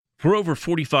For over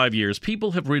 45 years,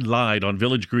 people have relied on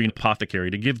Village Green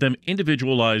Apothecary to give them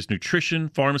individualized nutrition,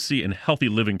 pharmacy, and healthy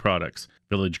living products.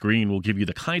 Village Green will give you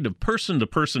the kind of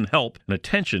person-to-person help and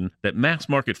attention that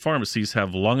mass-market pharmacies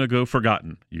have long ago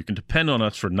forgotten. You can depend on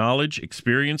us for knowledge,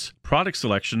 experience, product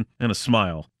selection, and a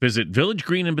smile. Visit Village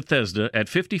Green in Bethesda at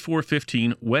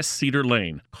 5415 West Cedar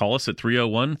Lane. Call us at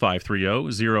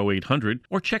 301-530-0800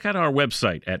 or check out our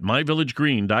website at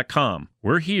myvillagegreen.com.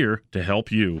 We're here to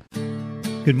help you.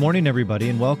 Good morning, everybody,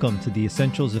 and welcome to the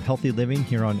Essentials of Healthy Living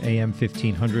here on AM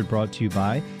 1500, brought to you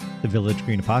by the Village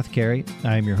Green Apothecary.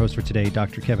 I am your host for today,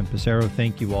 Dr. Kevin Passero.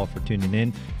 Thank you all for tuning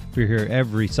in. We're here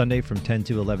every Sunday from 10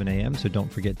 to 11 a.m., so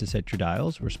don't forget to set your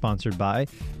dials. We're sponsored by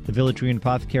the Village Green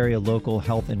Apothecary, a local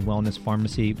health and wellness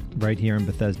pharmacy right here in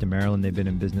Bethesda, Maryland. They've been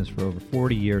in business for over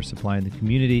 40 years, supplying the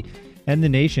community and the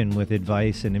nation with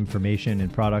advice and information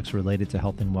and products related to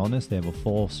health and wellness. They have a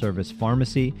full-service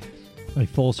pharmacy, a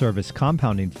full-service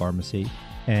compounding pharmacy,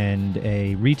 and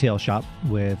a retail shop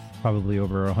with probably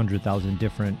over 100,000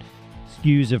 different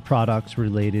SKUs of products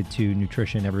related to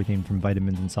nutrition, everything from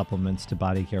vitamins and supplements to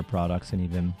body care products and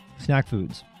even snack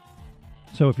foods.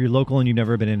 So if you're local and you've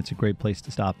never been in, it's a great place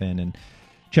to stop in and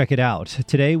check it out.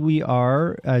 Today we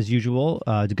are, as usual,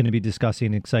 going to be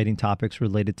discussing exciting topics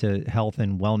related to health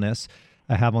and wellness.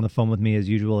 I have on the phone with me, as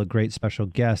usual, a great special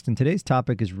guest, and today's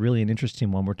topic is really an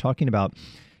interesting one. We're talking about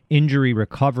injury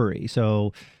recovery.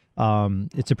 So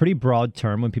it's a pretty broad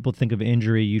term. When people think of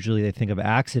injury, usually they think of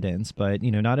accidents, but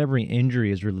not every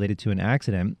injury is related to an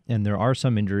accident, and there are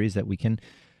some injuries that we can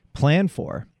plan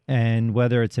for. And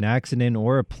whether it's an accident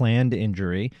or a planned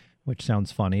injury, which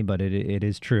sounds funny, but it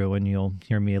is true, and you'll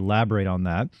hear me elaborate on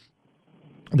that,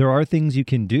 there are things you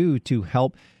can do to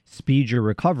help speed your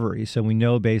recovery. So we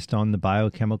know, based on the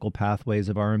biochemical pathways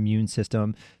of our immune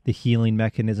system, the healing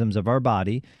mechanisms of our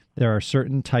body, there are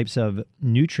certain types of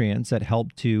nutrients that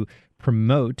help to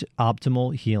promote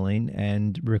optimal healing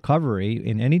and recovery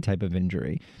in any type of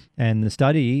injury. And the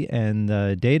study and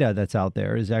the data that's out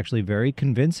there is actually very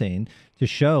convincing to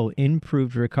show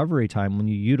improved recovery time when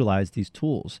you utilize these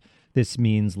tools. This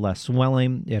means less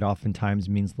swelling. It oftentimes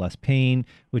means less pain,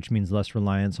 which means less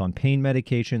reliance on pain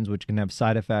medications, which can have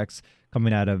side effects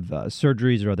coming out of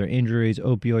surgeries or other injuries.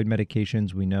 Opioid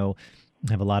medications, we know,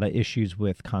 have a lot of issues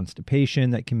with constipation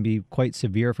that can be quite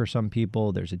severe for some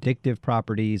people. There's addictive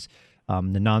properties. The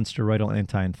non-steroidal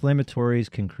anti-inflammatories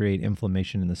can create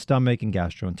inflammation in the stomach and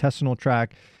gastrointestinal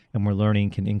tract, and we're learning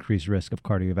can increase risk of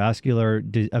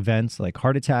cardiovascular events like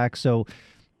heart attacks. So,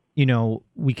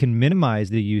 we can minimize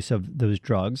the use of those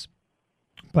drugs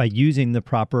by using the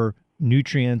proper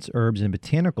nutrients, herbs, and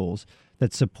botanicals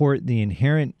that support the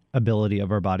inherent ability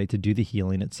of our body to do the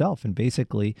healing itself and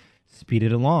basically speed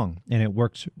it along. And it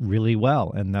works really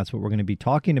well. And that's what we're going to be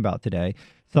talking about today.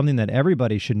 Something that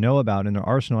everybody should know about in their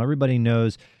arsenal. Everybody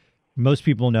knows, most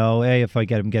people know, hey, if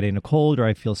I'm getting a cold or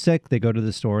I feel sick, they go to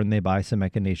the store and they buy some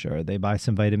echinacea, or they buy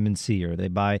some vitamin C, or they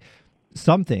buy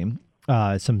something,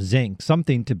 some zinc,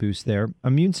 something to boost their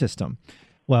immune system.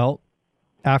 Well,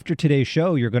 after today's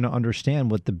show, you're going to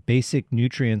understand what the basic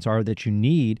nutrients are that you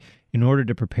need in order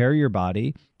to prepare your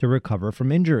body to recover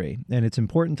from injury. And it's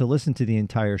important to listen to the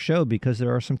entire show because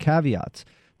there are some caveats.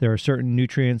 There are certain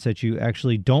nutrients that you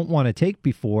actually don't want to take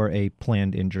before a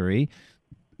planned injury.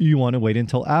 You want to wait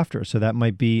until after. So that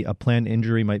might be a planned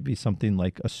injury, might be something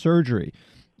like a surgery.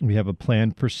 We have a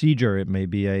planned procedure. It may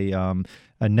be a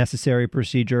necessary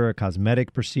procedure, a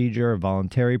cosmetic procedure, a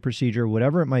voluntary procedure,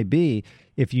 whatever it might be.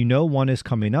 If you know one is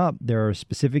coming up, there are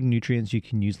specific nutrients you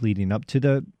can use leading up to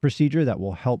the procedure that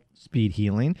will help speed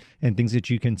healing, and things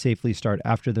that you can safely start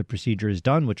after the procedure is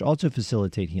done, which also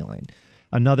facilitate healing.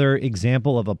 Another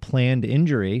example of a planned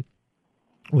injury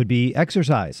would be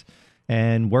exercise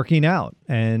and working out.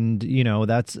 And,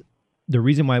 that's the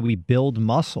reason why we build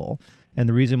muscle. And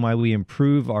the reason why we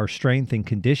improve our strength and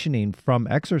conditioning from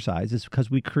exercise is because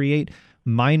we create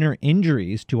minor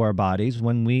injuries to our bodies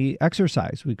when we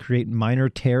exercise. We create minor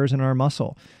tears in our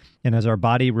muscle. And as our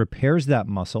body repairs that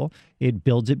muscle, it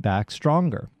builds it back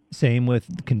stronger. Same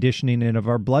with conditioning of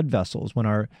our blood vessels. When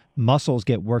our muscles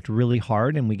get worked really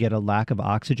hard and we get a lack of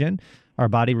oxygen, our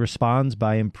body responds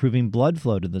by improving blood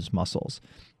flow to those muscles.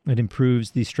 It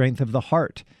improves the strength of the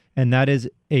heart. And that is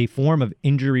a form of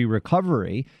injury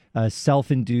recovery, a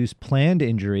self-induced planned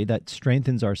injury that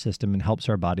strengthens our system and helps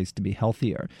our bodies to be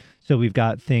healthier. So we've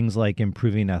got things like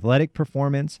improving athletic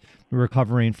performance,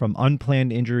 recovering from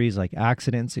unplanned injuries like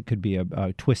accidents. It could be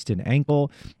a twisted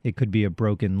ankle. It could be a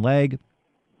broken leg.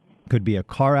 Could be a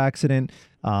car accident.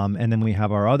 And then we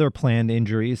have our other planned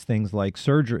injuries, things like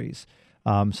surgeries.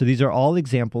 So these are all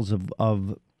examples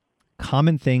of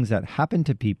common things that happen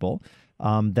to people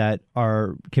that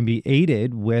can be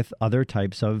aided with other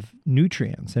types of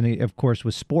nutrients. And of course,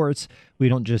 with sports, we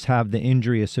don't just have the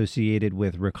injury associated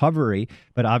with recovery,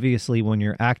 but obviously when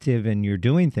you're active and you're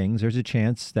doing things, there's a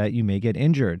chance that you may get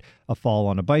injured. A fall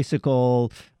on a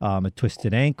bicycle, a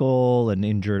twisted ankle, an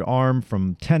injured arm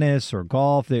from tennis or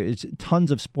golf. There's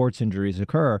tons of sports injuries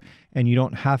occur, and you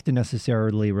don't have to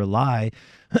necessarily rely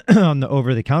on the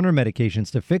over-the-counter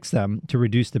medications to fix them, to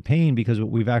reduce the pain, because what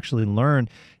we've actually learned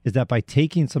is that by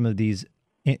taking some of these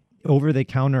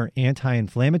over-the-counter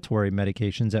anti-inflammatory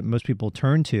medications that most people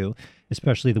turn to,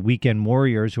 especially the weekend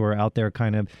warriors who are out there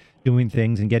kind of doing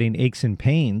things and getting aches and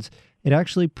pains, it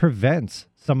actually prevents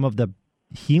some of the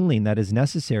healing that is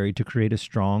necessary to create a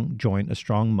strong joint, a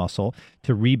strong muscle,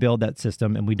 to rebuild that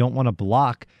system. And we don't want to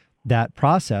block that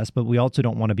process, but we also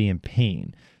don't want to be in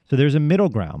pain. So there's a middle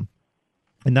ground.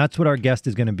 And that's what our guest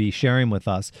is going to be sharing with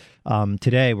us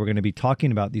today. We're going to be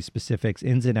talking about these specifics,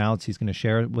 ins and outs. He's going to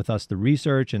share with us the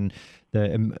research and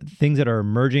the things that are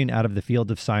emerging out of the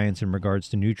field of science in regards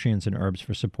to nutrients and herbs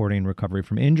for supporting recovery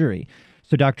from injury.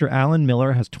 So Dr. Alan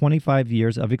Miller has 25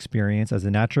 years of experience as a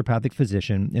naturopathic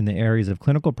physician in the areas of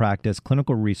clinical practice,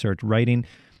 clinical research, writing,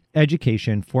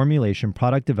 education, formulation,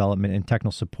 product development, and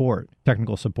technical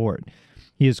support.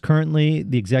 He is currently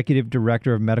the Executive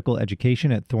Director of Medical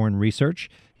Education at Thorne Research.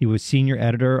 He was Senior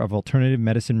Editor of Alternative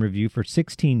Medicine Review for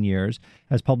 16 years,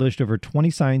 has published over 20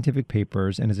 scientific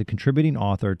papers, and is a contributing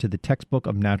author to the Textbook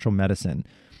of Natural Medicine.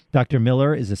 Dr.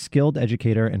 Miller is a skilled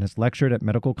educator and has lectured at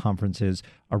medical conferences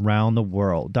around the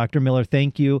world. Dr. Miller,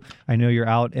 thank you. I know you're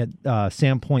out at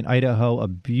Sandpoint, Idaho, a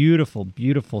beautiful,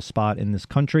 beautiful spot in this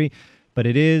country, but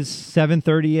it is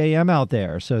 7:30 a.m. out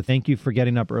there. So thank you for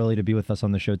getting up early to be with us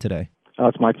on the show today. Oh,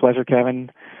 it's my pleasure,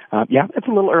 Kevin. Yeah, it's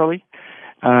a little early,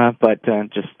 but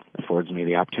just affords me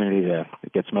the opportunity to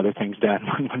get some other things done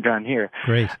when I'm done here.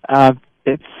 Great.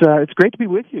 It's great to be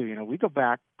with you. You know, we go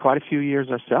back quite a few years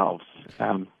ourselves.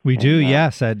 We do,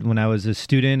 yes. When I was a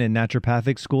student in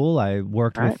naturopathic school, I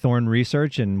worked with Thorne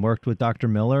Research and worked with Dr.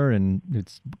 Miller, and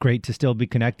it's great to still be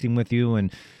connecting with you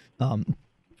and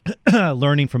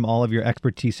learning from all of your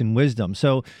expertise and wisdom.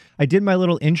 So I did my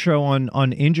little intro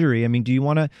on injury. I mean, do you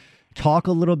want to talk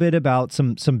a little bit about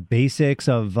some basics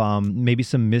of maybe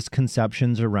some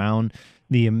misconceptions around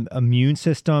the immune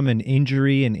system and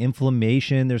injury and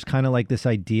inflammation? There's kind of like this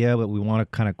idea that we want to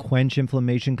kind of quench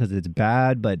inflammation because it's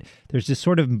bad, but there's this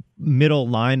sort of middle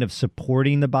line of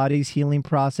supporting the body's healing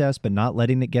process, but not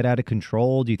letting it get out of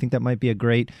control. Do you think that might be a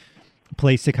great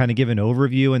place to kind of give an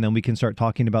overview, and then we can start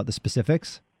talking about the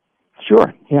specifics?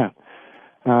 Sure, yeah.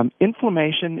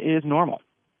 Inflammation is normal.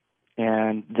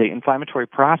 And the inflammatory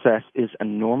process is a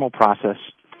normal process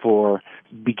for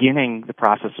beginning the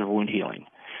process of wound healing.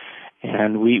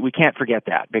 And we can't forget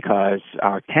that, because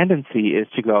our tendency is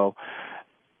to go,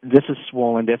 this is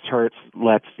swollen, this hurts,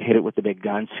 let's hit it with the big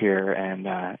guns here and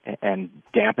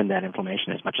dampen that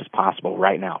inflammation as much as possible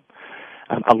right now.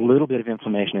 A little bit of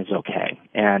inflammation is okay.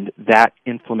 And that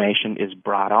inflammation is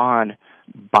brought on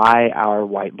by our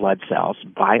white blood cells,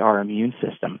 by our immune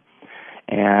system.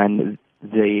 And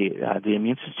the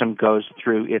immune system goes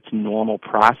through its normal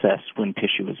process when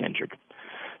tissue is injured.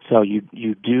 So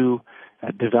you do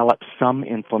develop some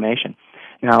inflammation.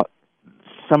 Now,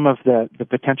 some of the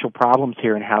potential problems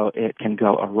here and how it can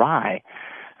go awry,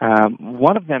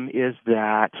 one of them is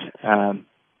that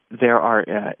there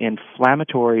are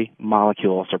inflammatory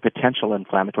molecules or potential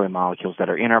inflammatory molecules that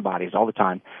are in our bodies all the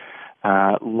time,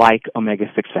 like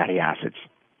omega-6 fatty acids.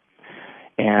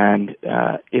 And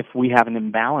if we have an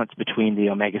imbalance between the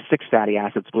omega-6 fatty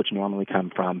acids, which normally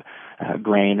come from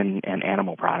grain and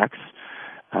animal products,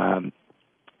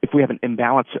 if we have an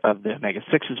imbalance of the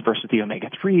omega-6s versus the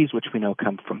omega-3s, which we know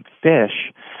come from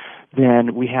fish,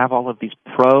 then we have all of these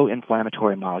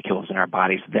pro-inflammatory molecules in our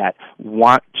bodies that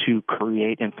want to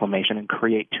create inflammation and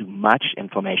create too much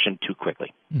inflammation too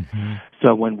quickly. Mm-hmm.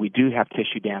 So when we do have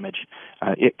tissue damage,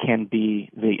 it can be,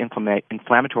 the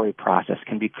inflammatory process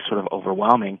can be sort of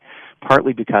overwhelming,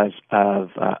 partly because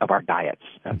of our diets,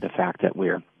 the fact that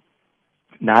we're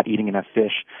not eating enough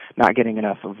fish, not getting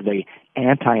enough of the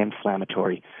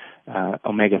anti-inflammatory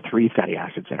omega-3 fatty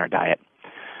acids in our diet.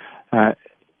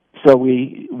 So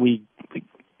we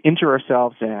injure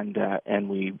ourselves and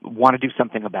we want to do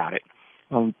something about it.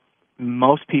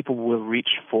 Most people will reach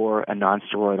for a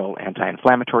nonsteroidal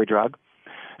anti-inflammatory drug.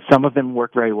 Some of them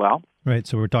work very well. Right,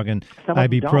 so we're talking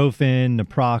ibuprofen,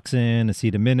 naproxen,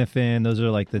 acetaminophen. Those are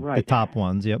like the top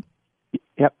ones. Yep.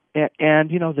 Yep,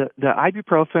 and you know the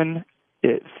ibuprofen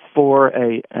for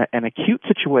an acute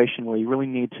situation where you really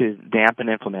need to dampen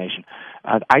inflammation,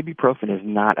 ibuprofen is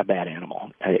not a bad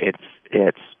animal.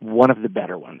 It's one of the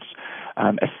better ones.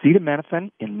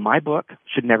 Acetaminophen, in my book,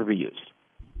 should never be used.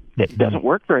 It doesn't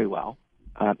work very well.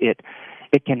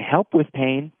 It can help with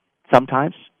pain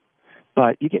sometimes,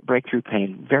 but you get breakthrough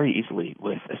pain very easily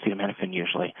with acetaminophen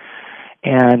usually,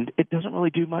 and it doesn't really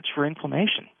do much for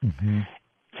inflammation. Mm-hmm.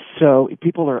 So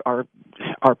people are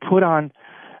put on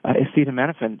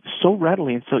acetaminophen so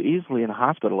readily and so easily in the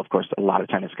hospital. Of course, a lot of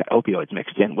times it's got opioids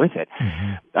mixed in with it.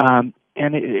 Mm-hmm.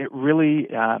 And it really,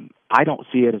 I don't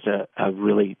see it as a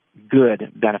really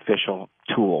good, beneficial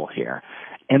tool here.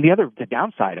 And the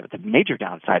downside of it, the major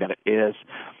downside of it, is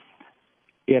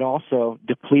it also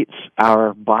depletes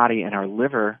our body and our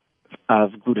liver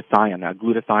of glutathione. Now,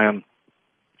 glutathione,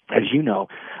 as you know,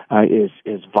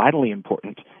 is vitally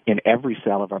important in every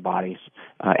cell of our bodies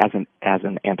as an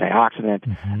antioxidant,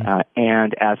 mm-hmm.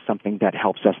 And as something that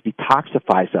helps us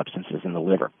detoxify substances in the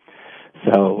liver.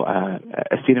 So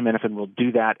acetaminophen will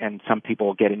do that, and some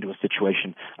people get into a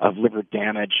situation of liver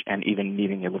damage and even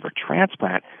needing a liver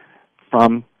transplant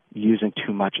from using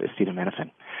too much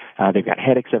acetaminophen. They've got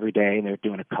headaches every day, and they're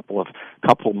doing a couple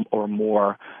or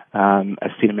more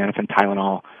acetaminophen,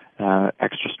 Tylenol,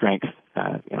 extra strength,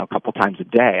 a couple times a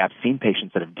day. I've seen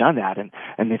patients that have done that,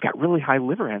 and they've got really high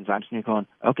liver enzymes, and you're going,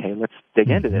 okay, let's dig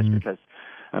into this, because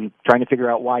I'm trying to figure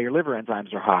out why your liver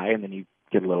enzymes are high, and then you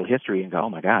get a little history and go, oh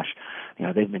my gosh,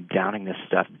 they've been downing this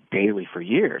stuff daily for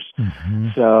years. Mm-hmm.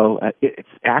 So it's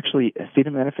actually,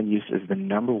 acetaminophen use is the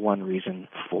number one reason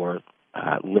for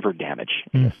liver damage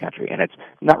in this country, and it's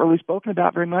not really spoken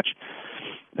about very much.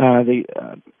 The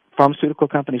pharmaceutical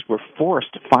companies were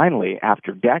forced, finally,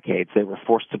 after decades, they were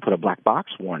forced to put a black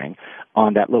box warning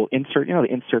on that little insert, the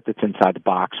insert that's inside the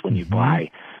box when you buy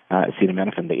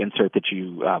acetaminophen, the insert that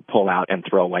you pull out and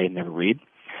throw away and never read.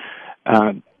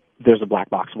 There's a black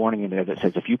box warning in there that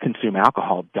says if you consume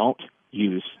alcohol, don't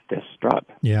use this drug.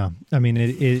 Yeah, I mean,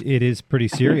 it is pretty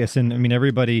serious. And I mean,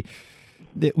 everybody,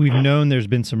 we've known there's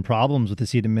been some problems with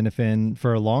acetaminophen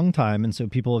for a long time. And so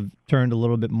people have turned a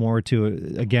little bit more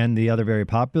to, again, the other very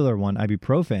popular one,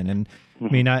 ibuprofen. And I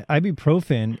mean,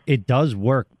 ibuprofen, it does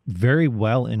work very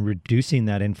well in reducing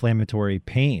that inflammatory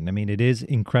pain. I mean, it is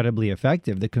incredibly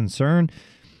effective. The concern,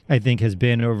 I think, has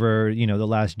been over, the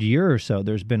last year or so,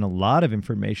 there's been a lot of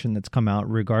information that's come out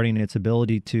regarding its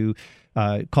ability to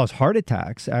cause heart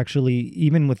attacks, actually,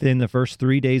 even within the first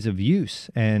 3 days of use.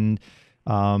 And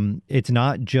it's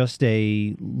not just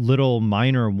a little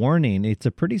minor warning. It's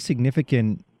a pretty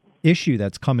significant issue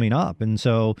that's coming up. And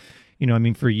so,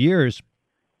 for years,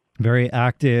 very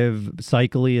active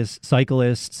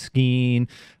cyclists, skiing,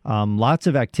 lots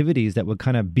of activities that would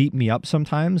kind of beat me up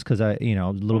sometimes because I,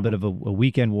 a little bit of a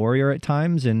weekend warrior at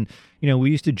times. And, we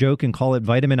used to joke and call it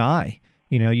vitamin I.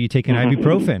 You take an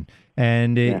ibuprofen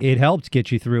and it helped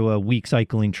get you through a week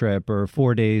cycling trip or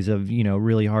 4 days of,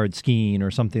 really hard skiing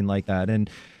or something like that. And,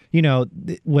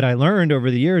 what I learned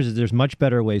over the years is there's much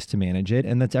better ways to manage it.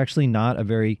 And that's actually not a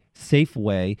very safe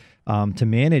way to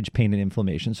manage pain and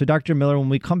inflammation. So Dr. Miller, when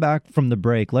we come back from the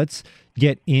break, let's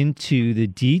get into the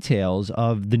details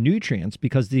of the nutrients,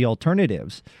 because the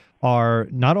alternatives are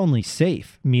not only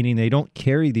safe, meaning they don't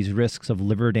carry these risks of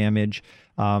liver damage,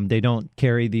 they don't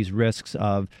carry these risks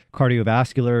of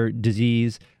cardiovascular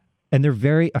disease, and they're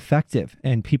very effective.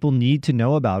 And people need to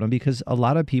know about them because a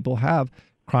lot of people have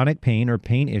chronic pain or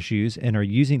pain issues and are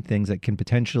using things that can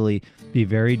potentially be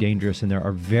very dangerous. And there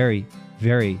are very,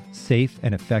 very safe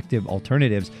and effective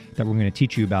alternatives that we're going to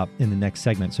teach you about in the next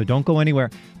segment. So don't go anywhere.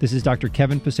 This is Dr.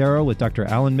 Kevin Passero with Dr.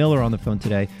 Alan Miller on the phone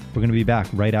today. We're going to be back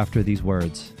right after these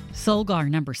words. Solgar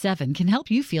number 7 can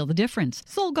help you feel the difference.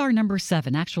 Solgar number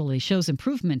 7 actually shows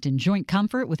improvement in joint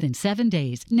comfort within 7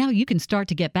 days. Now you can start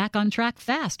to get back on track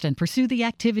fast and pursue the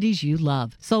activities you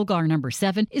love. Solgar number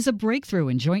 7 is a breakthrough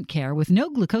in joint care with no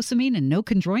glucosamine and no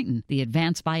chondroitin. The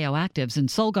advanced bioactives in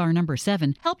Solgar number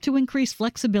 7 help to increase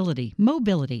flexibility,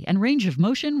 mobility, and range of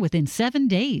motion within 7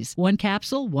 days. One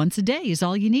capsule once a day is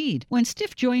all you need. When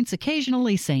stiff joints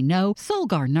occasionally say no,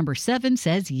 Solgar number 7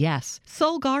 says yes.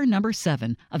 Solgar number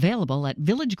 7, available at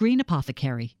Village Green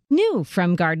Apothecary. New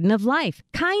from Garden of Life,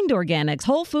 Kind Organics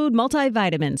Whole Food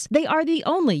Multivitamins. They are the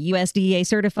only USDA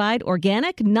certified,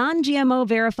 organic, non-GMO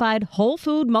verified whole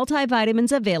food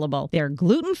multivitamins available. They're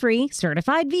gluten-free,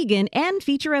 certified vegan, and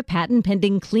feature a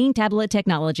patent-pending clean tablet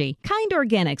technology. Kind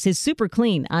Organics is super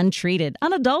clean, untreated,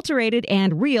 unadulterated,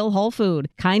 and real whole food.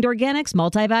 Kind Organics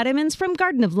multivitamins from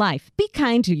Garden of Life. Be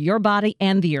kind to your body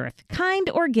and the earth. Kind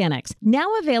Organics,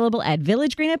 now available at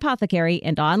Village Green Apothecary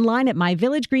and online at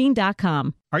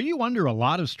myvillagegreen.com. Are you under a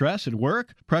lot of stress at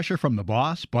work? Pressure from the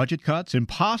boss, budget cuts,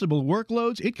 impossible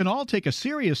workloads? It can all take a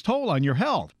serious toll on your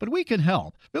health, but we can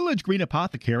help. Village Green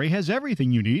Apothecary has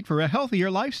everything you need for a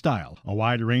healthier lifestyle. A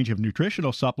wide range of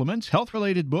nutritional supplements,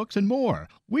 health-related books, and more.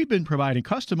 We've been providing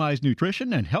customized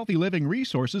nutrition and healthy living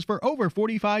resources for over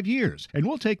 45 years, and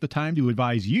we'll take the time to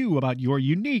advise you about your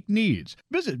unique needs.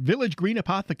 Visit Village Green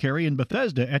Apothecary in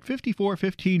Bethesda at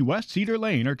 5415 West Cedar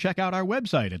Lane or check out our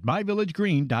website at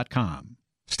myvillagegreen.com.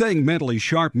 Staying mentally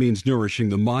sharp means nourishing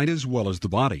the mind as well as the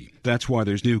body. That's why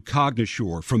there's new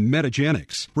Cognisure from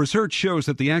Metagenics. Research shows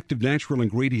that the active natural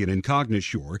ingredient in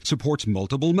Cognisure supports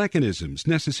multiple mechanisms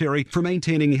necessary for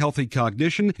maintaining healthy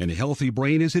cognition and a healthy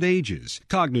brain as it ages.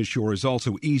 Cognisure is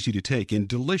also easy to take in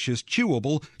delicious,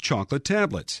 chewable chocolate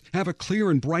tablets. Have a clear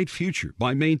and bright future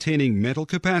by maintaining mental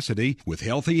capacity with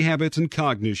healthy habits and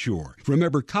Cognisure.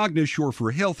 Remember Cognisure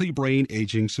for healthy brain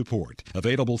aging support.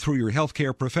 Available through your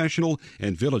healthcare professional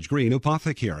and Village Green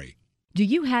Apothecary. Do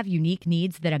you have unique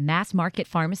needs that a mass market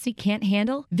pharmacy can't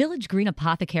handle? Village Green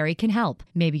Apothecary can help.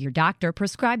 Maybe your doctor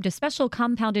prescribed a special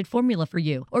compounded formula for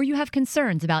you, or you have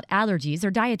concerns about allergies or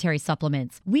dietary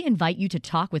supplements. We invite you to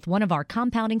talk with one of our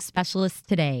compounding specialists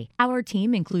today. Our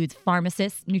team includes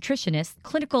pharmacists, nutritionists,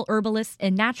 clinical herbalists,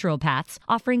 and naturopaths,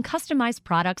 offering customized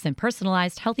products and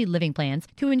personalized healthy living plans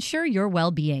to ensure your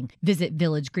well-being. Visit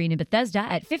Village Green in Bethesda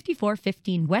at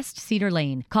 5415 West Cedar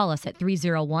Lane. Call us at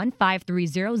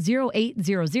 301-530-0800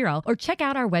 or check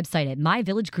out our website at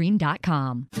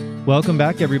myvillagegreen.com. Welcome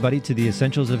back, everybody, to the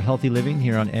Essentials of Healthy Living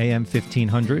here on AM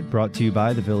 1500, brought to you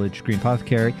by the Village Green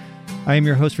Apothecary. I am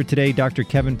your host for today, Dr.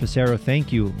 Kevin Passero.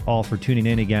 Thank you all for tuning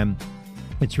in again.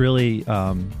 It's really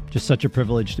just such a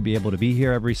privilege to be able to be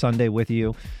here every Sunday with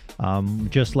you.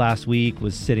 Just last week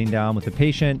was sitting down with a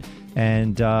patient,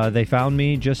 and they found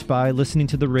me just by listening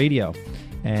to the radio,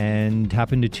 and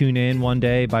happened to tune in one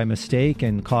day by mistake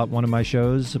and caught one of my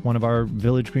shows, one of our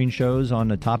Village Green shows,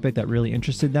 on a topic that really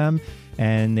interested them.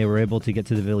 And they were able to get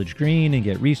to the Village Green and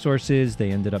get resources. They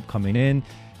ended up coming in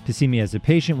to see me as a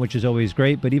patient, which is always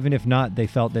great. But even if not, they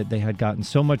felt that they had gotten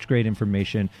so much great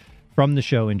information from the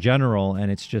show in general.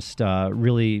 And it's just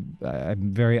really,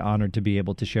 I'm very honored to be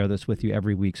able to share this with you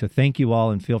every week. So thank you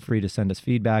all, and feel free to send us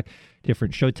feedback,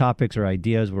 different show topics or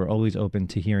ideas. We're always open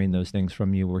to hearing those things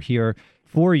from you. We're here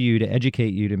for you, to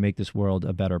educate you, to make this world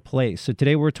a better place. So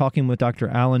today we're talking with Dr.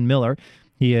 Alan Miller.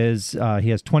 He has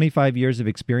 25 years of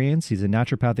experience. He's a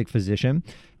naturopathic physician.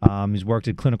 He's worked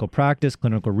in clinical practice,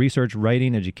 clinical research,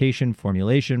 writing, education,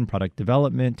 formulation, product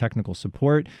development, technical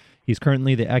support. He's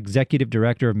currently the executive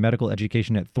director of medical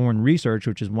education at Thorne Research,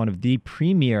 which is one of the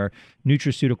premier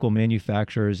nutraceutical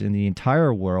manufacturers in the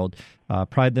entire world.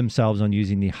 Pride themselves on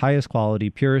using the highest quality,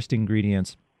 purest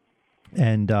ingredients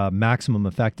and maximum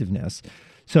effectiveness.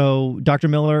 So, Dr.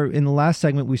 Miller, in the last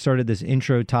segment, we started this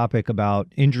intro topic about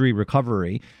injury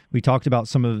recovery. We talked about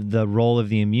some of the role of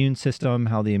the immune system,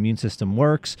 how the immune system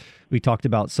works. We talked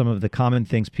about some of the common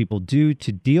things people do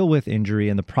to deal with injury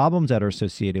and the problems that are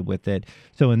associated with it.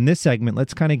 So in this segment,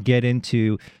 let's kind of get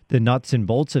into the nuts and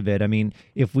bolts of it. I mean,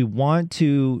 if we want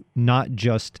to not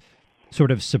just sort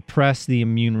of suppress the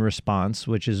immune response,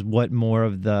 which is what more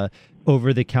of the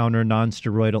over-the-counter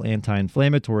non-steroidal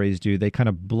anti-inflammatories do. They kind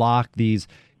of block these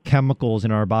chemicals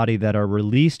in our body that are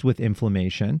released with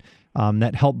inflammation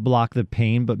that help block the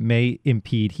pain but may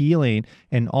impede healing,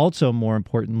 and also, more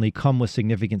importantly, come with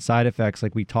significant side effects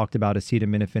like we talked about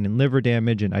acetaminophen and liver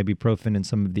damage, and ibuprofen and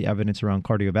some of the evidence around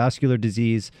cardiovascular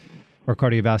disease or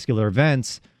cardiovascular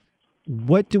events.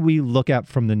 What do we look at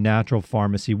from the natural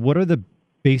pharmacy? What are the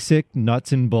basic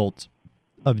nuts and bolts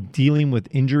of dealing with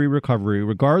injury recovery,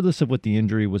 regardless of what the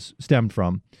injury was stemmed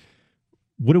from?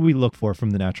 What do we look for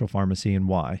from the natural pharmacy, and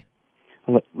why?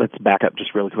 Let's back up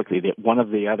just really quickly. One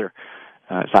of the other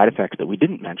side effects that we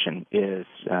didn't mention is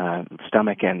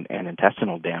stomach and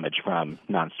intestinal damage from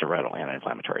non-steroidal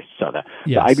anti-inflammatories. So the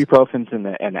ibuprofens and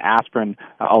the aspirin,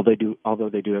 although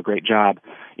they do a great job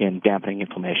in dampening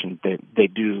inflammation, they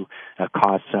do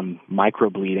cause some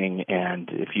microbleeding, and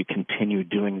if you continue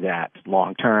doing that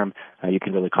long term, you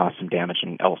can really cause some damage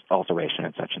and ulceration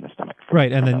and such in the stomach.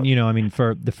 Right, and then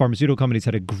for the pharmaceutical companies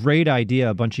had a great idea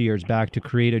a bunch of years back to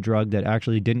create a drug that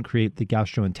actually didn't create the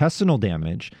gastrointestinal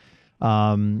damage,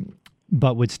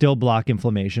 but would still block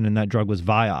inflammation, and that drug was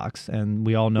Vioxx, and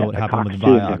we all know what happened with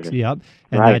Vioxx. Yep,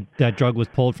 and right. that drug was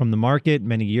pulled from the market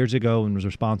many years ago and was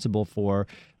responsible for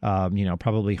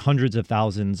probably hundreds of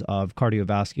thousands of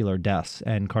cardiovascular deaths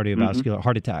and cardiovascular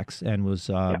heart attacks, and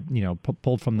was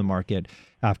pulled from the market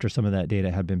after some of that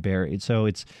data had been buried. So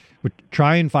we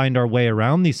try and find our way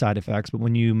around these side effects, but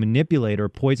when you manipulate or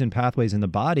poison pathways in the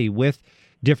body with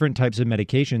different types of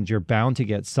medications, you're bound to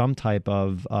get some type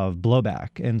of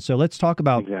blowback. And so let's talk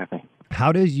about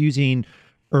how does using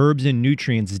herbs and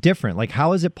nutrients different? Like,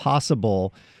 how is it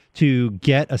possible to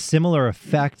get a similar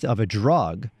effect of a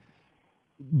drug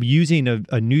using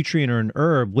a nutrient or an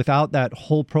herb without that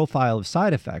whole profile of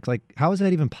side effects? Like, how is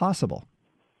that even possible?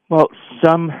 Well,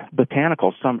 some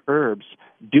botanicals, some herbs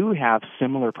do have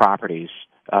similar properties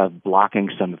of blocking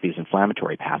some of these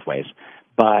inflammatory pathways,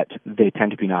 but they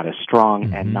tend to be not as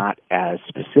strong and not as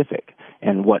specific.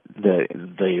 And what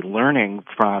the learning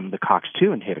from the COX-2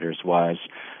 inhibitors was,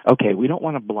 okay, we don't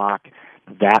want to block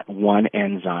that one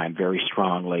enzyme very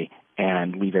strongly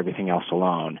and leave everything else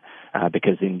alone,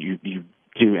 because then you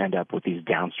do end up with these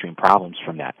downstream problems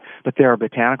from that. But there are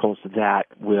botanicals that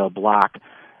will block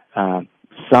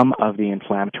some of the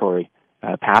inflammatory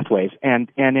pathways, and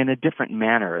in a different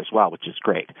manner as well, which is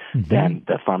great than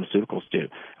the pharmaceuticals do.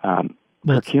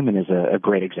 Curcumin is a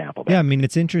great example there. Yeah, I mean,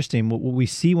 it's interesting. What we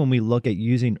see when we look at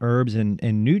using herbs and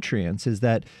nutrients is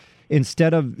that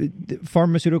instead of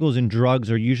pharmaceuticals and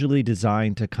drugs are usually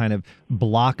designed to kind of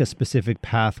block a specific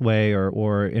pathway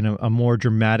or in a more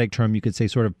dramatic term, you could say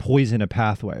sort of poison a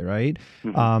pathway, right?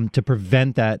 To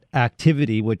prevent that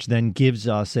activity, which then gives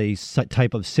us a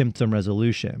type of symptom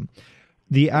resolution.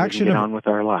 The action get on with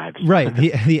our lives. Right.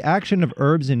 The action of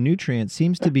herbs and nutrients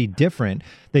seems to be different.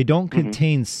 They don't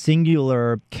contain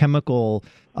singular chemical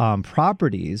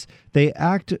properties. They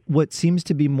act what seems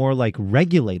to be more like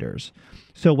regulators.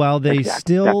 So while they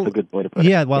still, that's a good way to put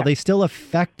it. While they still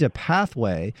affect a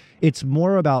pathway, it's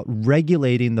more about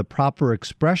regulating the proper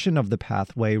expression of the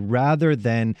pathway rather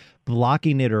than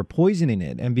blocking it or poisoning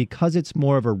it. And because it's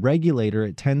more of a regulator,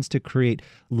 it tends to create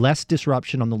less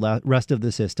disruption on the rest of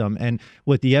the system. And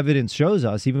what the evidence shows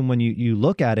us, even when you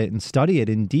look at it and study it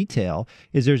in detail,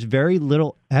 is there's very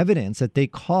little evidence that they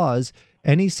cause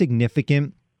any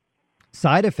significant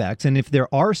side effects. And if there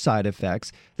are side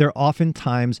effects, they're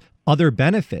oftentimes other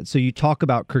benefits. So you talk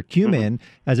about curcumin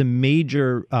as a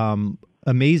major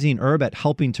amazing herb at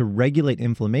helping to regulate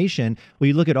inflammation. Well,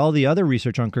 you look at all the other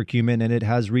research on curcumin, and it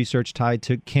has research tied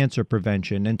to cancer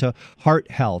prevention and to heart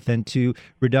health and to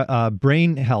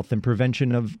brain health and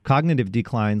prevention of cognitive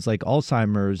declines like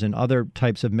Alzheimer's and other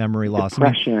types of memory loss.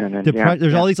 Depression.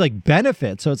 There's all these like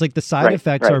benefits. So it's like the side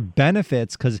effects are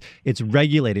benefits because it's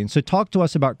regulating. So talk to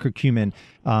us about curcumin,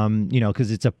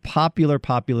 because it's a popular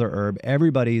herb.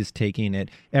 Everybody's taking it.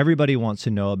 Everybody wants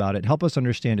to know about it. Help us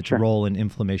understand its role in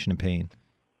inflammation and pain.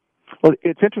 Well,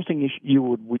 it's interesting you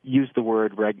would use the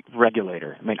word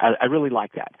regulator. I mean, I really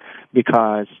like that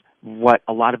because what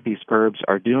a lot of these herbs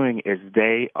are doing is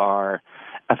they are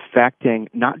affecting,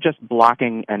 not just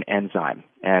blocking an enzyme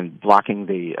and blocking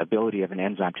the ability of an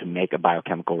enzyme to make a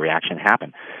biochemical reaction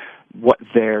happen. What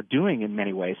they're doing in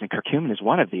many ways, and curcumin is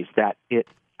one of these, that it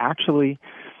actually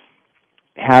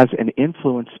has an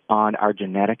influence on our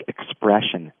genetic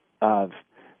expression of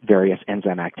various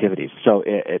enzyme activities. So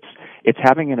it's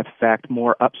having an effect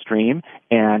more upstream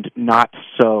and not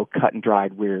so cut and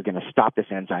dried, we're going to stop this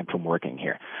enzyme from working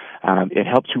here. It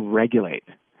helps to regulate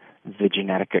the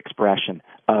genetic expression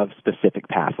of specific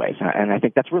pathways. And I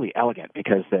think that's really elegant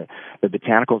because the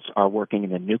botanicals are working in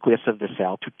the nucleus of the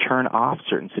cell to turn off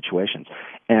certain situations.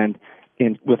 And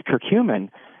with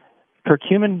curcumin,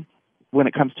 when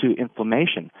it comes to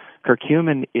inflammation,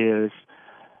 curcumin is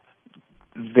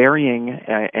varying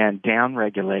and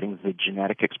down-regulating the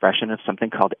genetic expression of something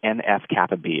called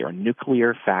NF-kappa B, or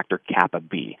nuclear factor kappa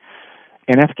B.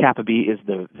 NF-kappa B is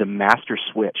the master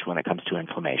switch when it comes to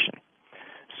inflammation.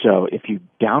 So if you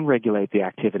down-regulate the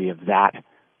activity of that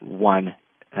one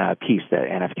piece, the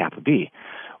NF-kappa B,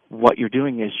 what you're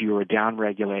doing is you're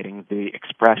down-regulating the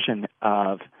expression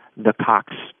of the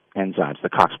COX enzymes, the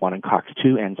COX-1 and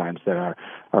COX-2 enzymes that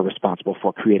are responsible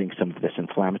for creating some of this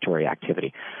inflammatory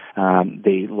activity.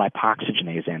 The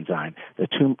lipoxygenase enzyme, the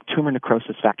tumor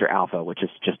necrosis factor alpha, which is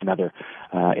just another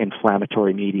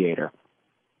inflammatory mediator.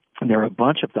 And there are a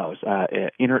bunch of those,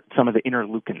 some of the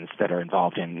interleukins that are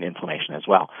involved in inflammation as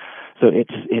well. So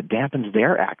it dampens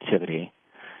their activity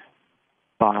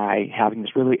by having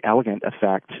this really elegant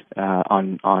effect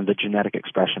on the genetic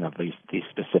expression of these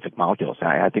specific molecules.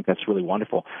 I think that's really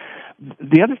wonderful.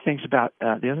 The other things about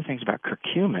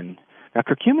curcumin. Now,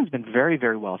 curcumin's been very,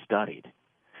 very well studied,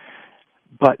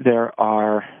 but there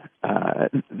are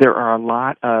a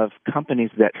lot of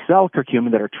companies that sell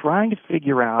curcumin that are trying to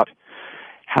figure out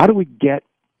how do we get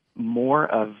more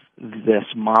of this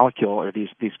molecule or these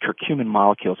curcumin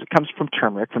molecules. It comes from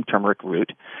turmeric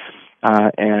root.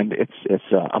 And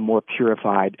it's a more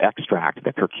purified extract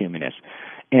that curcumin is.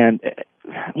 And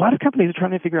a lot of companies are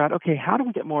trying to figure out, okay, how do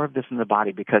we get more of this in the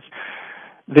body? Because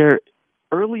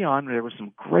early on, there was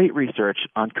some great research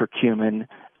on curcumin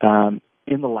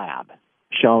in the lab,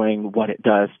 showing what it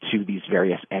does to these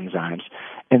various enzymes.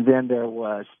 And then there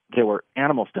were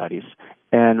animal studies,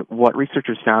 and what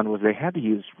researchers found was they had to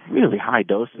use really high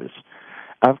doses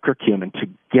of curcumin to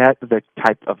get the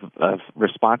type of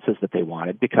responses that they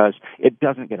wanted, because it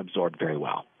doesn't get absorbed very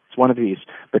well. It's one of these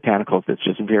botanicals that's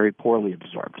just very poorly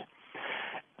absorbed.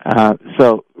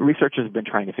 So researchers have been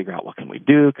trying to figure out, what can we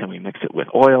do? Can we mix it with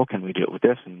oil? Can we do it with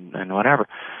this and whatever?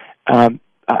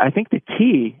 I think the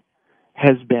key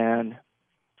has been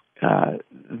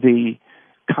the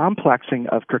complexing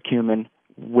of curcumin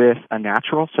with a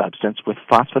natural substance, with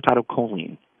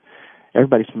phosphatidylcholine.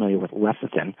 Everybody's familiar with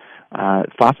lecithin.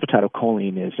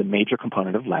 Phosphatidylcholine is a major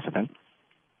component of lecithin.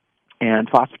 And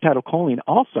phosphatidylcholine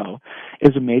also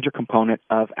is a major component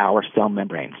of our cell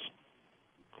membranes.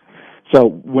 So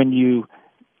when you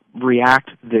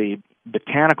react the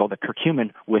botanical, the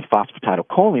curcumin, with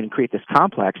phosphatidylcholine and create this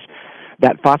complex,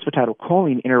 that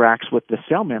phosphatidylcholine interacts with the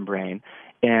cell membrane,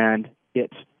 and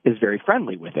it is very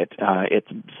friendly with it.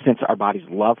 Since our bodies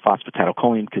love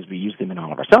phosphatidylcholine because we use them in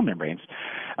all of our cell membranes,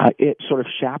 it sort of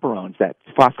chaperones, that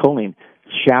phosphocholine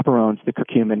chaperones the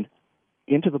curcumin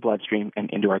into the bloodstream and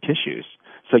into our tissues.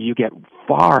 So you get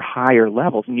far higher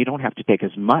levels, and you don't have to take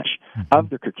as much of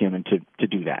the curcumin to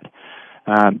do that.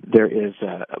 There is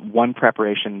one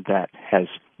preparation that has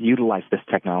utilized this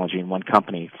technology in one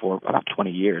company for about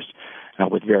 20 years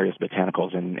with various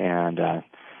botanicals, and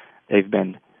they've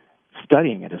been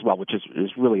studying it as well, which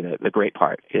is really the great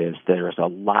part, is there is a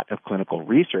lot of clinical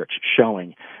research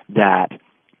showing that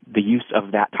the use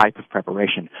of that type of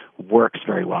preparation works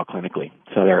very well clinically.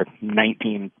 So there are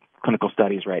 19 clinical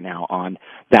studies right now on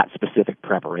that specific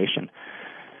preparation.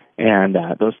 And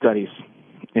those studies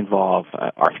involve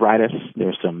arthritis.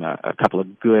 There's a couple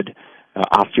of good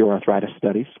osteoarthritis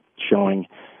studies showing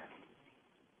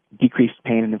decreased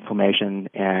pain and inflammation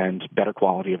and better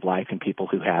quality of life in people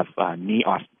who have knee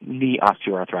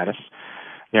osteoarthritis.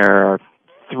 There are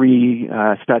 3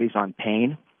 studies on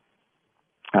pain,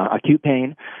 acute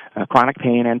pain, chronic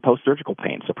pain, and post-surgical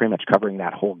pain, so pretty much covering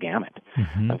that whole gamut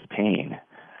of pain.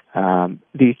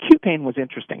 The acute pain was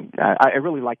interesting. I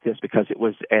really liked this because it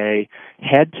was a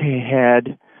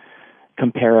head-to-head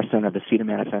comparison of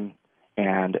acetaminophen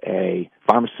and a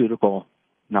pharmaceutical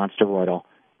nonsteroidal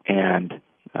and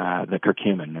the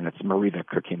curcumin, and it's Mariva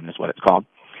curcumin is what it's called.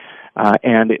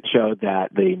 And it showed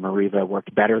that the Mariva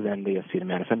worked better than the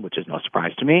acetaminophen, which is no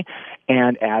surprise to me,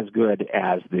 and as good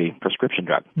as the prescription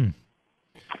drug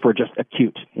for just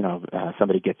acute.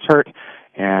 Somebody gets hurt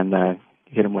and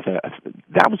hit them with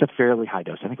that was a fairly high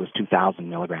dose. I think it was 2,000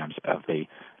 milligrams of the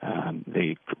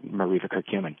Mariva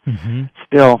curcumin.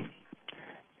 Still,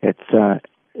 it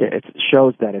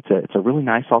shows that it's a really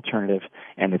nice alternative,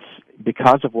 and it's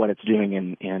because of what it's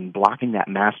doing in blocking that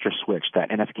master switch, that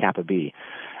NF-kappa B.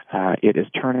 It is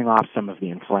turning off some of the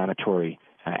inflammatory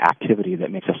activity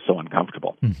that makes us so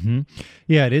uncomfortable.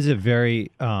 Yeah, it is a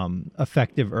very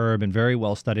effective herb and very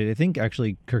well studied. I think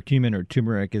actually curcumin or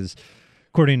turmeric is,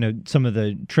 according to some of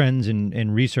the trends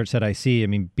and research that I see,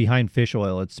 behind fish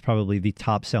oil, it's probably the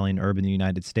top selling herb in the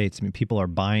United States. People are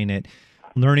buying it,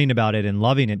 learning about it, and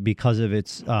loving it because of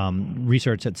its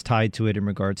research that's tied to it in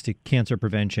regards to cancer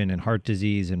prevention and heart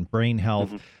disease and brain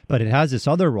health. But it has this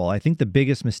other role. I think the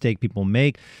biggest mistake people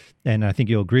make, and I think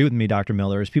you'll agree with me, Dr.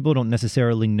 Miller, is people don't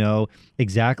necessarily know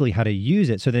exactly how to use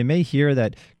it. So they may hear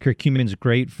that curcumin is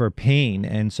great for pain,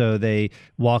 and so they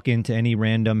walk into any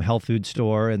random health food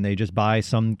store and they just buy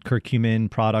some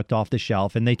curcumin product off the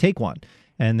shelf and they take one.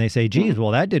 And they say, geez, well,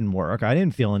 that didn't work. I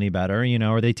didn't feel any better,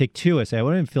 or they take 2 and say,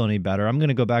 well, I didn't feel any better. I'm going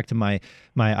to go back to my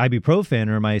ibuprofen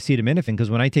or my acetaminophen,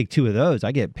 because when I take 2 of those,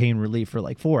 I get pain relief for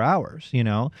like 4 hours,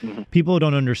 People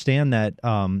don't understand that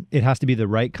it has to be the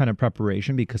right kind of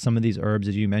preparation, because some of these herbs,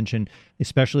 as you mentioned,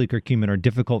 especially curcumin, are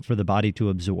difficult for the body to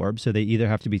absorb. So they either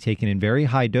have to be taken in very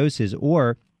high doses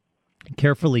or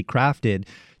carefully crafted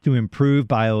to improve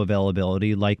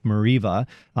bioavailability, like Mariva,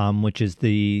 which is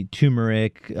the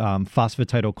turmeric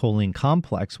phosphatidylcholine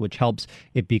complex, which helps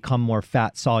it become more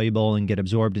fat soluble and get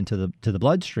absorbed into the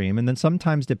bloodstream. And then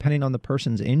sometimes, depending on the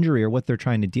person's injury or what they're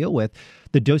trying to deal with,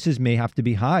 the doses may have to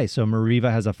be high. So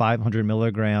Mariva has a 500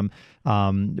 milligram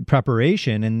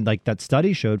preparation, and like that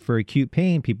study showed, for acute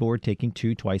pain, people were taking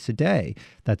 2 twice a day.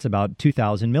 That's about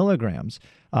 2,000 milligrams.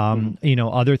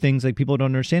 Other things like people don't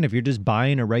understand. If you're just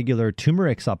buying a regular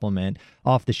turmeric supplement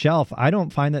off the shelf, I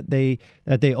don't find that they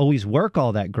always work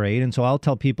all that great. And so I'll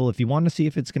tell people, if you want to see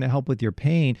if it's going to help with your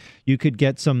pain, you could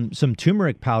get some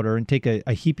turmeric powder and take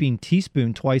a heaping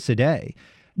teaspoon twice a day.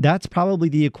 that's probably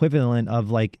the equivalent of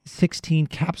like 16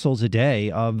 capsules a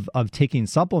day of taking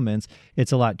supplements.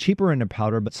 It's a lot cheaper in a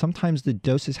powder, but sometimes the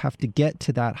doses have to get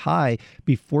to that high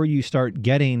before you start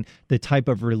getting the type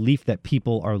of relief that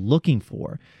people are looking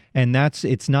for. And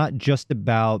it's not just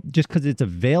because it's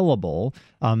available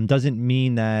doesn't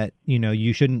mean that,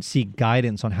 you shouldn't seek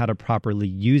guidance on how to properly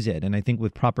use it. And I think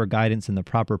with proper guidance and the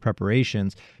proper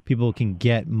preparations, people can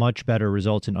get much better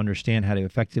results and understand how to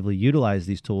effectively utilize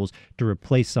these tools to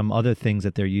replace some other things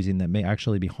that they're using that may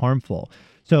actually be harmful.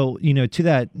 So, to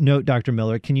that note, Dr.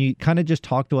 Miller, can you kind of just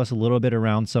talk to us a little bit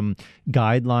around some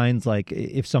guidelines? Like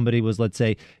if somebody was, let's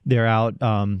say, they're out,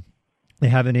 they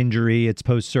have an injury, it's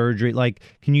post-surgery. Like,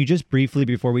 can you just briefly,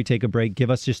 before we take a break, give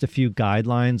us just a few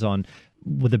guidelines on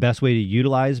the best way to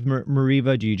utilize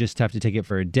Meriva? Do you just have to take it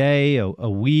for a day, a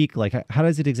week? Like, how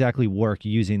does it exactly work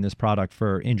using this product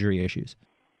for injury issues?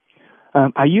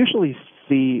 I usually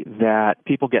see that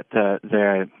people get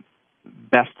the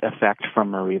best effect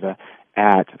from Meriva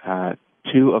at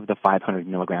 2 of the 500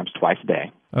 milligrams twice a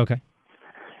day. Okay.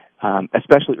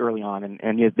 Especially early on,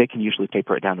 and they can usually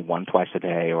taper it down to 1 twice a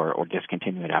day or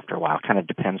discontinue it after a while. It kind of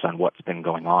depends on what's been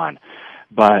going on.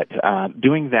 But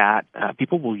doing that,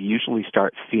 people will usually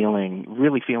start feeling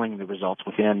the results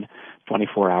within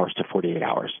 24 hours to 48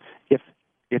 hours if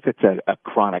it's a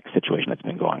chronic situation that's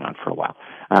been going on for a while.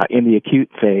 In the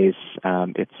acute phase,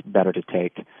 it's better to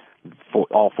take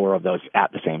all 4 of those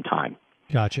at the same time.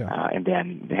 Gotcha. And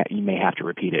then you may have to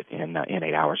repeat it in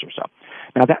 8 hours or so.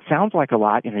 Now, that sounds like a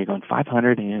lot. You're going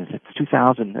 500, and it's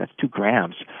 2,000, that's 2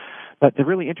 grams. But the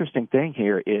really interesting thing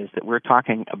here is that we're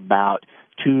talking about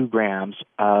 2 grams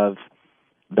of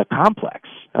the complex,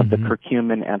 of the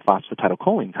curcumin and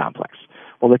phosphatidylcholine complex.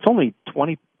 Well, it's only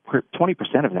 20%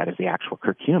 of that is the actual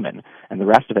curcumin, and the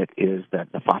rest of it is the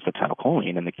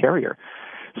phosphatidylcholine and the carrier.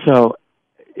 So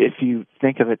if you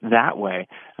think of it that way,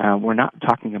 we're not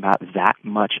talking about that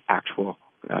much actual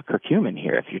curcumin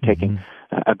here. If you're taking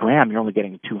a gram, you're only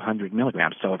getting 200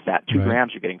 milligrams. So if that 2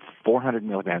 grams, you're getting 400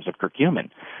 milligrams of curcumin.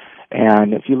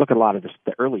 And if you look at a lot of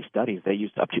the early studies, they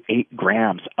used up to 8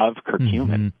 grams of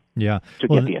curcumin to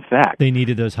get the effect. They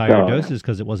needed those higher doses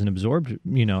because it wasn't absorbed,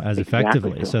 as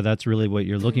effectively. So that's really what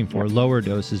you're looking for. Lower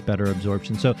doses, better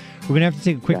absorption. So we're going to have to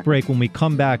take a quick break. When we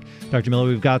come back, Dr. Miller,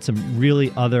 we've got some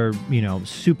really other,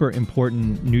 super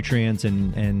important nutrients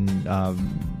and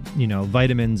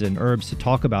vitamins and herbs to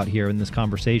talk about here in this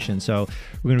conversation. So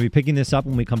we're going to be picking this up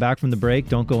when we come back from the break.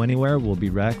 Don't go anywhere. We'll be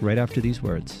back right after these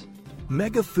words.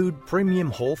 Mega Food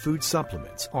Premium Whole Food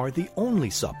Supplements are the only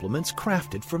supplements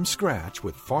crafted from scratch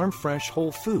with farm-fresh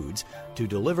whole foods to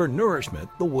deliver nourishment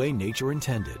the way nature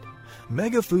intended.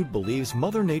 Mega Food believes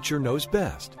Mother Nature knows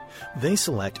best. They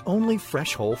select only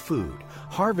fresh whole food,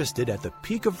 harvested at the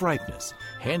peak of ripeness,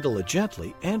 handle it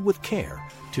gently and with care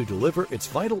to deliver its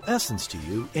vital essence to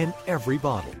you in every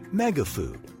bottle. Mega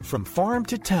Food, from farm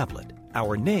to tablet.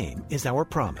 Our name is our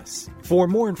promise. For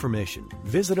more information,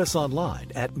 visit us online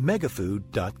at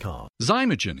megafood.com.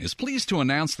 Zymogen is pleased to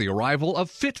announce the arrival of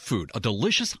Fit Food, a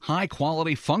delicious,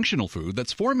 high-quality, functional food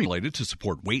that's formulated to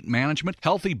support weight management,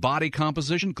 healthy body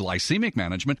composition, glycemic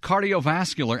management,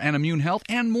 cardiovascular and immune health,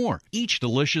 and more. Each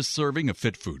delicious serving of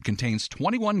Fit Food contains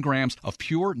 21 grams of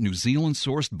pure New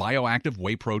Zealand-sourced bioactive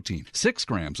whey protein, 6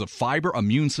 grams of fiber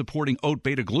immune-supporting oat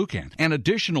beta-glucan, and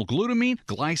additional glutamine,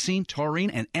 glycine, taurine,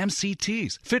 and MCT.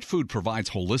 Fit Food provides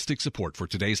holistic support for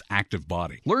today's active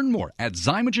body. Learn more at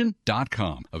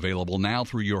Zymogen.com. Available now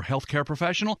through your healthcare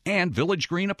professional and Village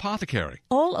Green Apothecary.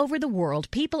 All over the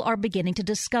world, people are beginning to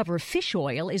discover fish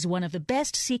oil is one of the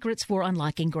best secrets for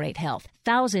unlocking great health.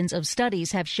 Thousands of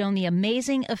studies have shown the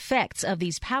amazing effects of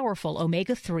these powerful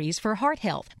omega-3s for heart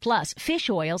health. Plus, fish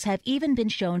oils have even been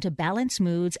shown to balance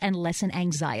moods and lessen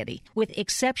anxiety. With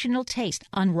exceptional taste,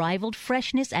 unrivaled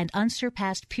freshness, and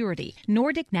unsurpassed purity,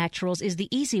 Nordic Naturals is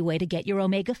the easy way to get your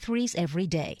omega-3s every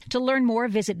day. To learn more,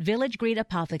 visit Village Green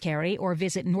Apothecary or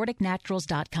visit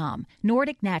NordicNaturals.com.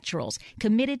 Nordic Naturals,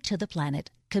 committed to the planet.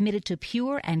 Committed to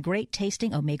pure and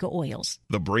great-tasting omega oils.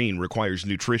 The brain requires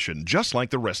nutrition just like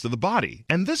the rest of the body,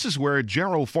 and this is where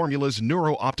Jarrow Formula's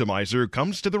Neuro Optimizer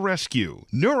comes to the rescue.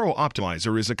 Neuro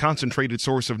Optimizer is a concentrated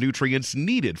source of nutrients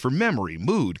needed for memory,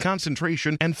 mood,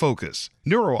 concentration, and focus.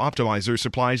 Neuro Optimizer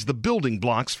supplies the building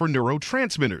blocks for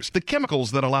neurotransmitters, the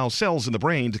chemicals that allow cells in the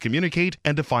brain to communicate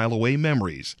and to file away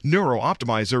memories. Neuro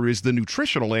Optimizer is the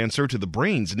nutritional answer to the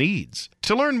brain's needs. To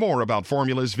To learn more about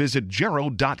formulas, visit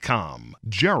Jarrow.com.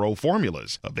 Jarrow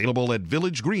Formulas, available at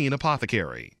Village Green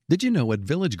Apothecary. Did you know at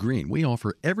Village Green we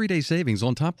offer everyday savings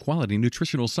on top quality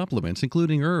nutritional supplements,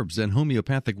 including herbs and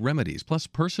homeopathic remedies, plus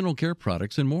personal care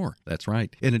products and more? That's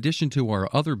right. In addition to our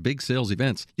other big sales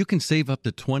events, you can save up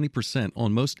to 20%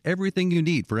 on most everything you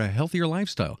need for a healthier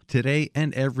lifestyle, today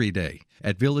and every day.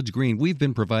 At Village Green, we've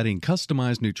been providing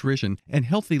customized nutrition and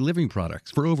healthy living products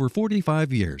for over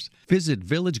 45 years. Visit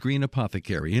Village Green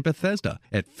Apothecary in Bethesda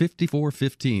at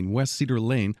 5415 West Cedar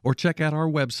Lane, or check out our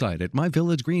website at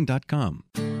myvillagegreen.com.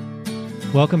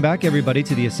 Welcome back, everybody,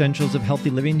 to the Essentials of Healthy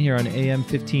Living here on AM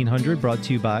 1500, brought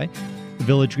to you by the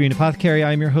Village Green Apothecary.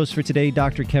 I'm your host for today,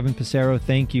 Dr. Kevin Passero.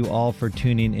 Thank you all for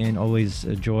tuning in. Always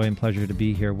a joy and pleasure to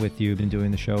be here with you. I've been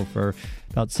doing the show for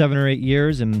about 7 or 8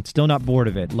 years and still not bored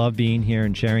of it. Love being here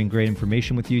and sharing great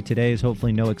information with you. Today is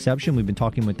hopefully no exception. We've been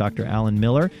talking with Dr. Alan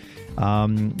Miller, a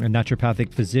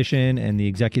naturopathic physician and the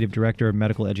executive director of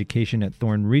medical education at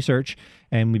Thorne Research.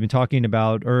 And we've been talking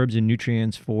about herbs and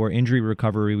nutrients for injury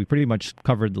recovery. We pretty much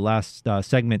covered the last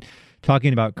segment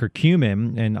talking about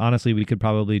curcumin. And honestly, we could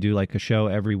probably do like a show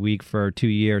every week for 2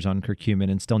 years on curcumin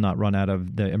and still not run out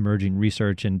of the emerging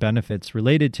research and benefits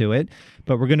related to it.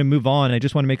 But we're going to move on. I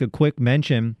just want to make a quick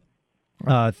mention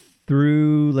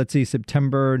through, let's see,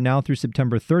 September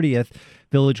 30th,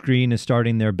 Village Green is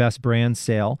starting their Best Brand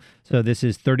sale. So this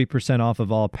is 30% off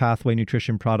of all Pathway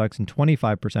Nutrition products and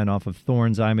 25% off of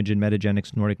Thorne's, Imogen,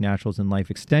 Metagenics, Nordic Naturals, and Life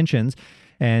Extensions.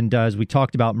 And as we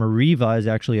talked about, Mariva is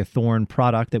actually a Thorne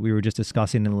product that we were just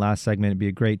discussing in the last segment. It'd be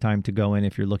a great time to go in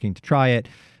if you're looking to try it,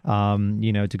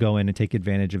 to go in and take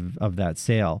advantage of that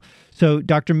sale. So,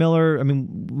 Dr. Miller, I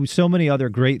mean, so many other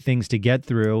great things to get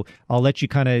through. I'll let you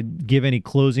kind of give any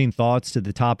closing thoughts to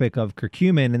the topic of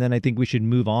curcumin, and then I think we should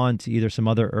move on to either some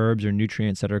other herbs or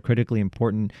nutrients that are critically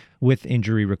important with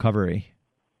injury recovery.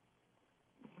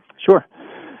 Sure.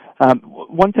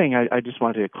 One thing I just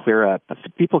wanted to clear up,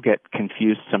 people get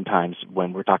confused sometimes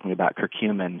when we're talking about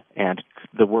curcumin, and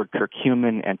the word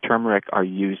curcumin and turmeric are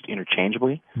used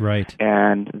interchangeably. Right.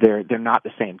 And they're not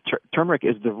the same. Turmeric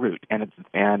is the root, and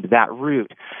that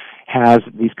root has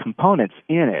these components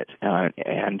in it,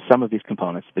 and some of these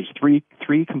components, these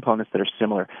three components that are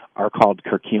similar, are called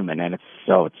curcumin, and it's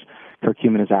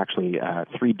curcumin is actually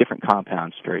 3 different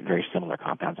compounds, very, very similar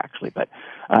compounds actually, but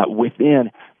within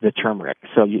the turmeric.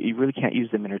 So you really can't use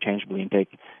them interchangeably and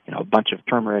take a bunch of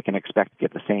turmeric and expect to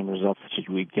get the same results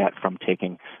that we get from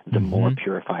taking the more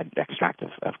purified extract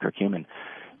of curcumin.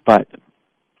 But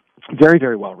very,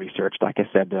 very well researched. Like I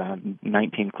said,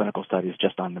 19 clinical studies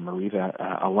just on the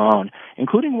Mariva alone,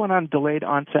 including one on delayed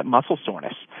onset muscle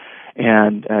soreness.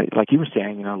 And like you were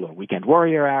saying, a little weekend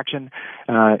warrior action.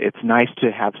 It's nice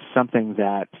to have something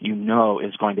that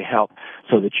is going to help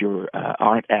so that you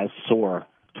aren't as sore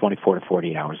 24 to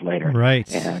 48 hours later. Right.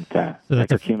 And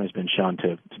curcumin has been shown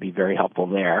to be very helpful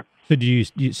there. So do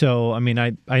you? So I mean,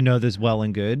 I know this well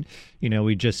and good.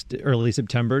 We just early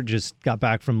September just got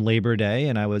back from Labor Day,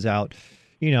 and I was out,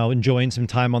 enjoying some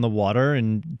time on the water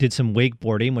and did some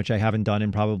wakeboarding, which I haven't done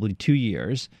in probably 2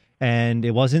 years. And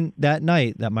it wasn't that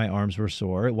night that my arms were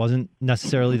sore. It wasn't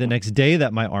necessarily the next day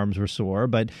that my arms were sore,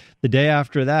 but the day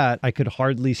after that, I could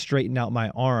hardly straighten out my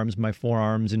arms. My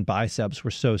forearms and biceps were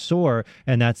so sore.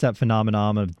 And that's that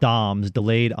phenomenon of DOMS,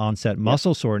 delayed onset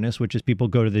muscle soreness, which is people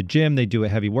go to the gym, they do a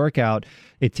heavy workout.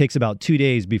 It takes about 2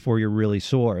 days before you're really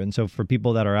sore. And so for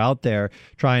people that are out there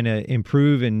trying to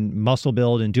improve and muscle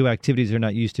build and do activities they're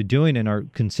not used to doing and are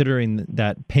considering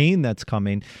that pain that's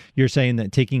coming, you're saying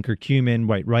that taking curcumin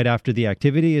right after the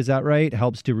activity, is that right,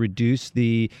 helps to reduce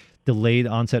the delayed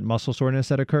onset muscle soreness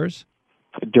that occurs?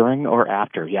 During or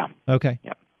after, yeah. Okay.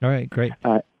 Yep. All right, great.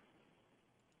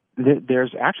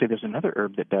 There's another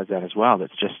herb that does that as well.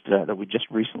 That's just that we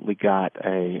just recently got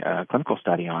a clinical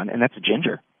study on, and that's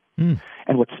ginger.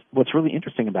 And what's really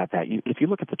interesting about that, if you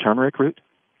look at the turmeric root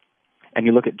and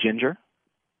you look at ginger,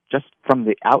 just from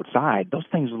the outside, those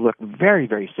things look very,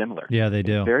 very similar. Yeah, they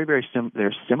do. Very, very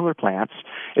they're similar plants.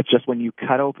 It's just when you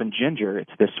cut open ginger,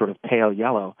 it's this sort of pale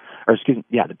yellow.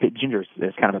 The ginger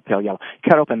is kind of a pale yellow.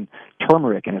 Cut open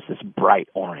turmeric, and it's this bright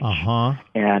orange.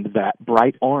 And that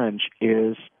bright orange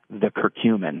is the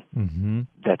curcumin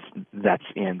that's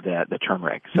in the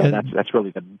turmeric. So that's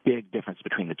really the big difference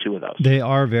between the two of those. They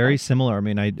are very similar. I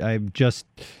mean, this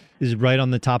is right on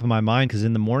the top of my mind because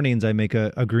in the mornings I make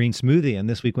a green smoothie. And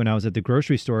this week when I was at the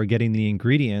grocery store getting the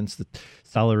ingredients,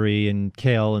 celery and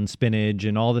kale and spinach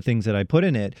and all the things that I put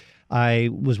in it, I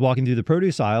was walking through the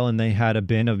produce aisle and they had a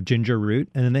bin of ginger root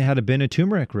and then they had a bin of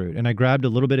turmeric root. And I grabbed a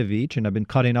little bit of each and I've been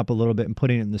cutting up a little bit and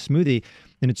putting it in the smoothie.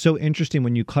 And it's so interesting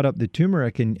when you cut up the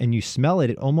turmeric and you smell it,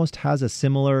 it almost has a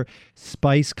similar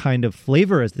spice kind of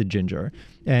flavor as the ginger.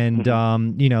 And,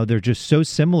 they're just so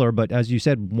similar. But as you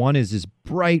said, one is this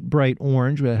bright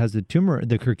orange that has the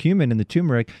curcumin and the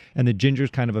turmeric, and the ginger is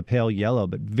kind of a pale yellow,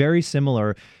 but very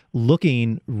similar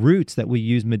looking roots that we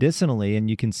use medicinally. And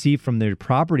you can see from their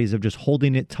properties of just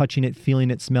holding it, touching it, feeling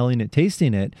it, smelling it,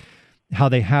 tasting it, how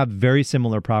they have very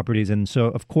similar properties. And so,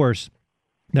 of course,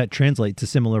 that translates to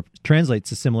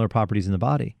similar properties in the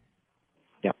body.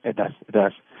 Yeah, it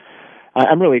does.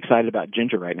 I'm really excited about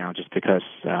ginger right now just because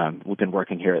we've been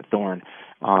working here at Thorne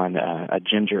on a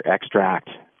ginger extract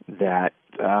that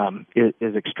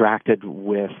is extracted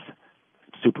with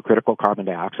supercritical carbon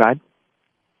dioxide.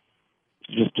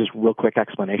 Just real quick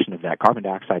explanation of that. Carbon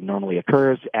dioxide normally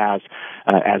occurs as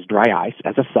dry ice,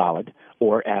 as a solid,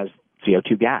 or as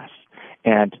CO2 gas.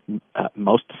 And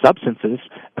most substances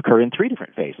occur in three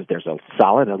different phases. There's a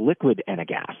solid, a liquid, and a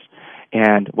gas.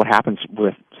 And what happens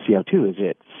with CO2 is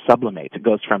it sublimates. It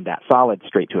goes from that solid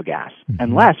straight to a gas,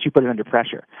 unless you put it under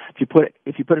pressure. If you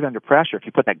put it under pressure, if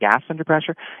you put that gas under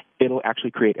pressure, it'll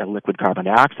actually create a liquid carbon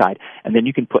dioxide, and then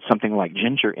you can put something like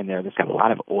ginger in there that's got a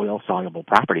lot of oil-soluble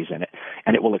properties in it,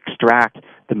 and it will extract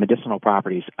the medicinal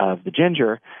properties of the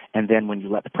ginger, and then when you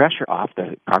let the pressure off,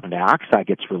 the carbon dioxide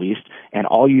gets released, and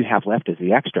all you have left is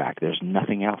the extract. There's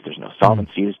nothing else. There's no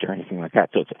solvents used or anything like that.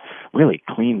 So it's a really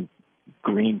clean,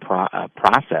 green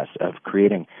process of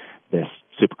creating this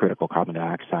supercritical carbon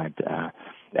dioxide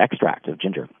extract of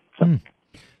ginger. So,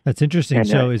 that's interesting. And,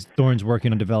 so is Thorne's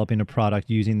working on developing a product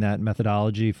using that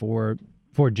methodology for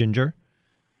ginger?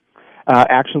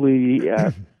 Actually,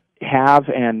 have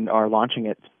and are launching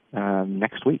it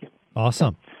next week.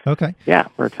 Awesome. Okay. Yeah,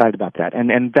 we're excited about that.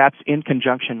 And that's in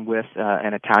conjunction with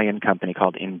an Italian company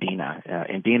called Indina.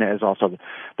 Indina is also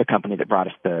the company that brought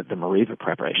us the Mariva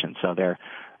preparation. So they're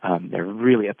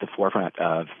really at the forefront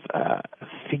of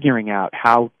figuring out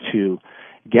how to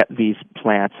get these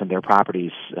plants and their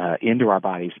properties into our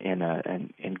bodies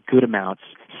in good amounts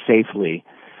safely,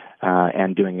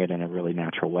 and doing it in a really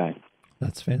natural way.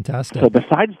 That's fantastic. So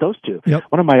besides those two,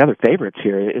 one of my other favorites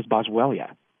here is Boswellia.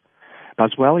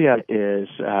 Boswellia is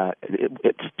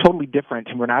it's totally different,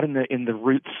 and we're not in the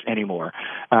roots anymore.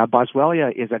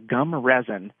 Boswellia is a gum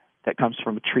resin that comes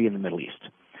from a tree in the Middle East.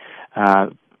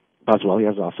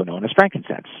 Boswellia is also known as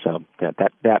frankincense, so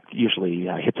that usually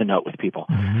hits a note with people.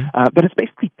 But it's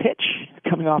basically pitch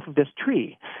coming off of this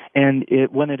tree, and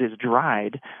when it is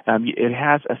dried, it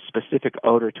has a specific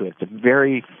odor to it. It's a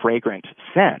very fragrant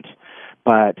scent,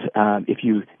 but if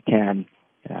you can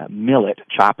mill it,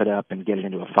 chop it up, and get it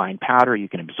into a fine powder, you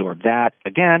can absorb that.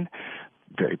 Again,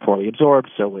 very poorly absorbed,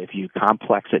 so if you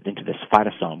complex it into this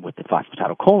phytosome with the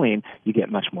phosphatidylcholine, you get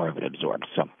much more of it absorbed.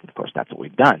 So, of course, that's what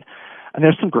we've done. And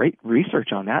there's some great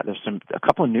research on that. There's a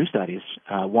couple of new studies,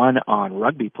 one on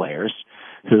rugby players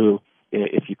who,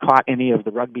 if you caught any of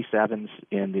the rugby sevens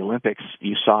in the Olympics,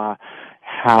 you saw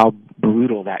how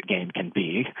brutal that game can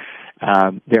be.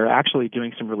 They're actually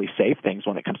doing some really safe things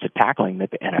when it comes to tackling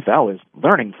that the NFL is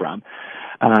learning from.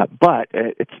 But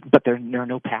there are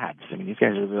no pads. I mean, these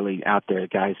guys are really out there,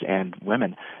 guys and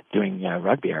women doing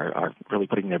rugby are really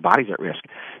putting their bodies at risk.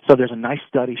 So there's a nice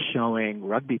study showing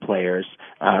rugby players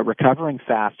recovering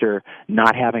faster,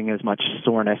 not having as much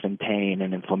soreness and pain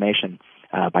and inflammation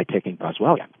by taking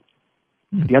Boswellia.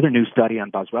 The other new study on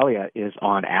Boswellia is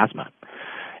on asthma.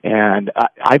 And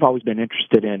I've always been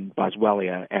interested in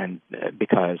Boswellia, and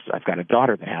because I've got a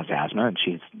daughter that has asthma, and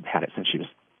she's had it since she was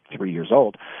 3 years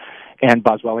old. And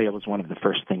Boswellia was one of the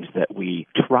first things that we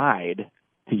tried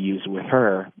to use with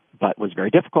her, but was very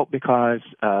difficult because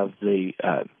of the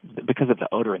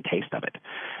odor and taste of it.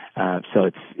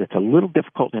 So it's a little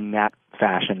difficult in that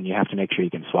fashion. You have to make sure you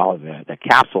can swallow the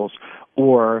capsules,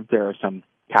 or there are some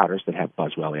powders that have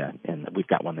Boswellia, and we've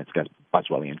got one that's got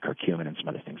Boswellia and curcumin and some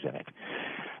other things in it.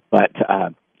 But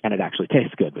and it actually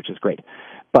tastes good, which is great.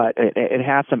 But it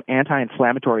has some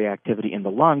anti-inflammatory activity in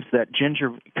the lungs that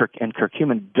ginger and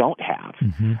curcumin don't have.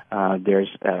 There's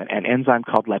an enzyme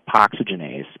called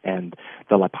lipoxygenase, and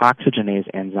the lipoxygenase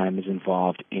enzyme is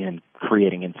involved in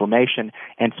creating inflammation,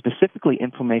 and specifically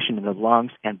inflammation in the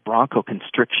lungs and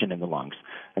bronchoconstriction in the lungs.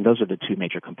 And those are the two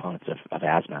major components of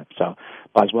asthma. So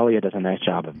Boswellia does a nice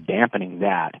job of dampening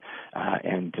that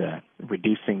and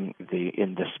reducing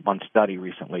in this one study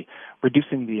recently,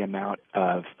 reducing the amount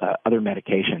of other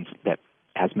medications that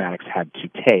asthmatics had to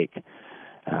take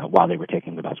while they were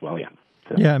taking the Boswellia.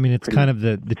 So yeah, I mean, it's kind of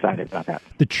the excited about that.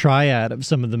 The triad of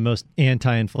some of the most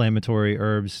anti-inflammatory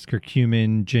herbs,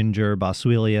 curcumin, ginger,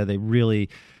 boswellia. They really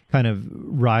kind of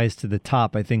rise to the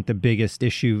top. I think the biggest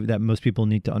issue that most people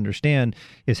need to understand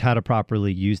is how to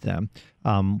properly use them.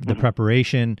 The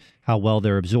preparation, how well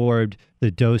they're absorbed,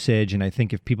 the dosage. And I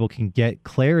think if people can get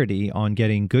clarity on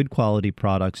getting good quality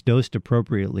products dosed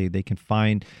appropriately, they can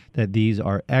find that these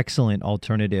are excellent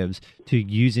alternatives to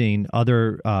using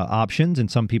other options. And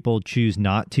some people choose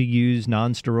not to use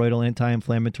non-steroidal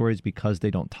anti-inflammatories because they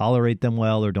don't tolerate them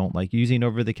well or don't like using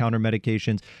over-the-counter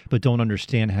medications, but don't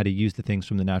understand how to use the things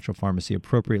from the natural pharmacy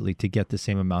appropriately to get the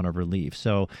same amount of relief.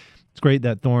 So it's great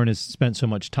that Thorne has spent so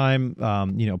much time,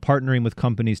 partnering with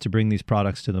companies to bring these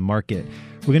products to the market.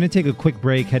 We're going to take a quick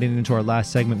break heading into our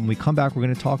last segment. When we come back, we're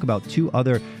going to talk about two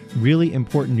other really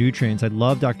important nutrients. I'd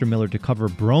love Dr. Miller to cover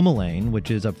bromelain,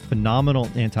 which is a phenomenal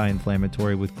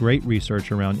anti-inflammatory with great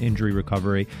research around injury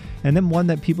recovery, and then one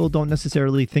that people don't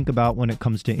necessarily think about when it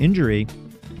comes to injury.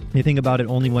 They think about it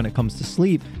only when it comes to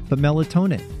sleep, but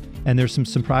melatonin. And there's some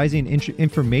surprising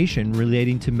information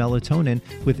relating to melatonin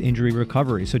with injury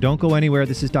recovery. So don't go anywhere.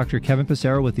 This is Dr. Kevin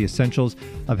Passero with the Essentials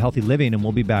of Healthy Living, and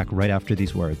we'll be back right after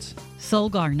these words.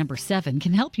 Solgar number 7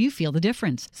 can help you feel the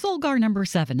difference. Solgar number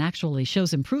 7 actually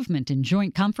shows improvement in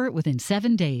joint comfort within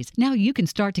 7 days. Now you can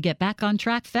start to get back on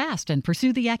track fast and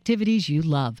pursue the activities you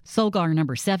love. Solgar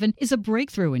number 7 is a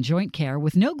breakthrough in joint care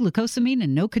with no glucosamine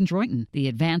and no chondroitin. The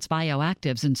advanced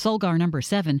bioactives in Solgar number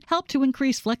 7 help to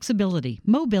increase flexibility,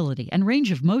 mobility, and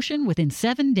range of motion within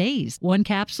 7 days. One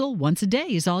capsule once a day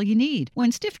is all you need.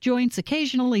 When stiff joints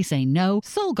occasionally say no,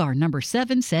 Solgar number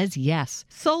 7 says yes.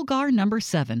 Solgar number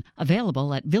 7,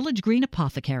 available at Village Green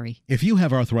Apothecary. If you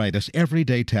have arthritis,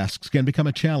 everyday tasks can become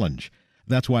a challenge.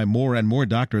 That's why more and more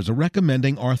doctors are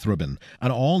recommending Arthrobin,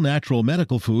 an all-natural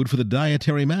medical food for the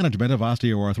dietary management of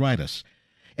osteoarthritis.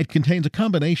 It contains a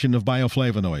combination of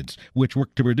bioflavonoids, which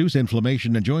work to reduce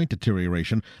inflammation and joint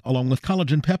deterioration, along with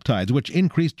collagen peptides, which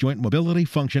increase joint mobility,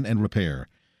 function, and repair.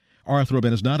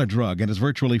 Arthrobin is not a drug and is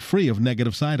virtually free of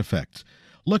negative side effects.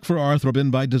 Look for Arthrobin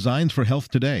by Designs for Health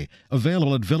today,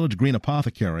 available at Village Green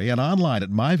Apothecary and online at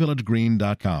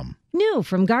myvillagegreen.com. New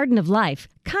from Garden of Life,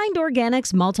 Kind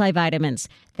Organics multivitamins.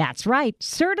 That's right,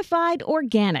 certified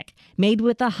organic, made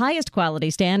with the highest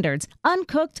quality standards,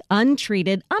 uncooked,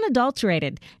 untreated,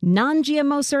 unadulterated,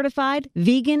 non-GMO certified,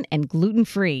 vegan, and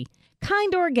gluten-free.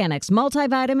 Kind Organics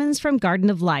multivitamins from Garden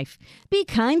of Life. Be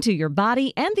kind to your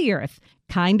body and the earth.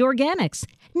 Kind Organics.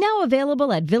 Now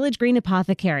available at Village Green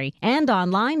Apothecary and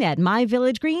online at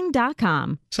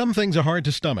myvillagegreen.com. Some things are hard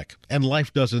to stomach, and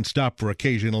life doesn't stop for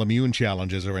occasional immune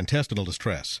challenges or intestinal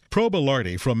distress.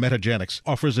 Probilardi from Metagenics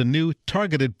offers a new,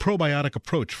 targeted probiotic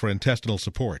approach for intestinal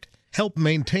support. Help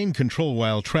maintain control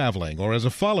while traveling or as a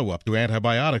follow-up to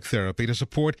antibiotic therapy to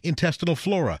support intestinal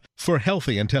flora for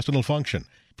healthy intestinal function.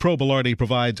 Probilardi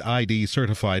provides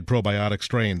ID-certified probiotic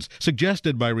strains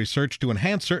suggested by research to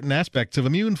enhance certain aspects of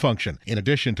immune function, in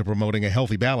addition to promoting a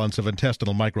healthy balance of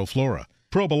intestinal microflora.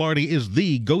 Probilardi is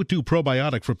the go-to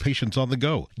probiotic for patients on the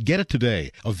go. Get it today.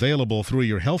 Available through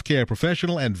your healthcare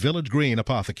professional and Village Green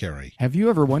Apothecary. Have you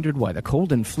ever wondered why the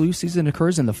cold and flu season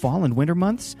occurs in the fall and winter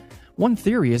months? One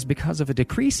theory is because of a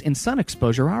decrease in sun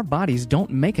exposure, our bodies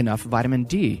don't make enough vitamin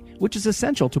D, which is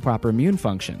essential to proper immune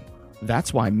function.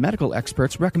 That's why medical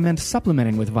experts recommend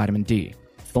supplementing with vitamin D.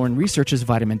 Thorne Research's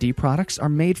vitamin D products are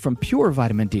made from pure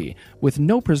vitamin D, with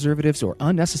no preservatives or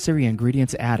unnecessary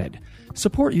ingredients added.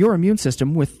 Support your immune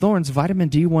system with Thorne's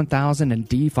vitamin D1000 and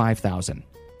D5000.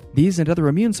 These and other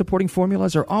immune-supporting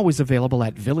formulas are always available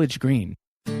at Village Green.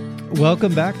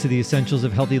 Welcome back to the Essentials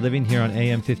of Healthy Living here on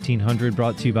AM 1500,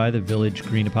 brought to you by the Village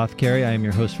Green Apothecary. I am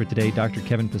your host for today, Dr.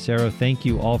 Kevin Passero. Thank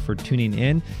you all for tuning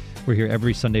in. We're here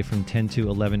every Sunday from 10 to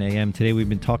 11 a.m. Today we've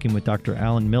been talking with Dr.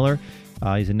 Alan Miller.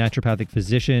 He's a naturopathic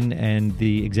physician and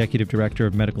the executive director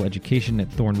of medical education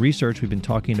at Thorne Research. We've been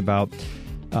talking about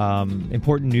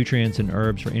important nutrients and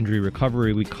herbs for injury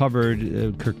recovery. We covered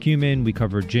curcumin, we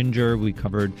covered ginger, we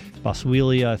covered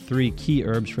boswellia, 3 key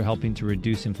herbs for helping to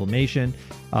reduce inflammation.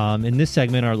 In this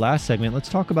segment, our last segment, let's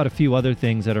talk about a few other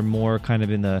things that are more kind of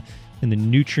in the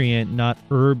nutrient, not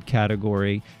herb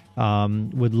category.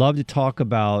 Would love to talk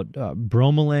about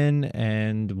bromelain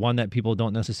and one that people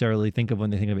don't necessarily think of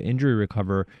when they think of injury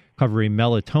recovery,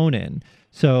 melatonin.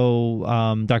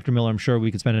 So, Dr. Miller, I'm sure we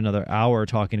could spend another hour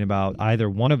talking about either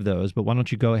one of those, but why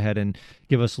don't you go ahead and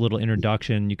give us a little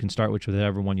introduction? You can start with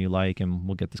whatever one you like, and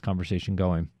we'll get this conversation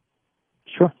going.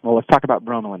 Sure. Well, let's talk about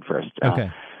bromelain first.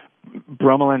 Okay.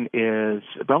 Bromelain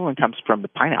comes from the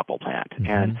pineapple plant,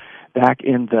 and Back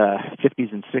in the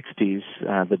 50s and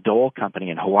 60s, the Dole Company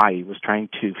in Hawaii was trying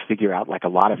to figure out, like a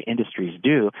lot of industries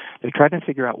do, they tried to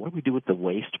figure out, what do we do with the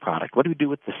waste product? What do we do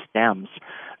with the stems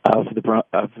of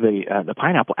the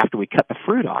pineapple after we cut the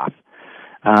fruit off?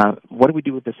 What do we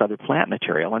do with this other plant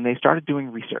material? And they started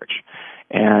doing research.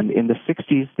 And in the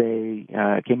 60s,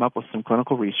 they came up with some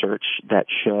clinical research that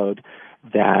showed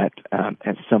that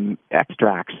some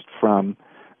extracts from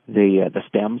the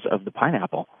stems of the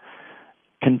pineapple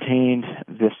contained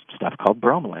this stuff called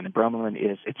bromelain. And bromelain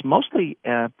it's mostly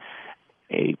a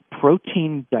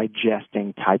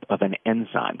protein-digesting type of an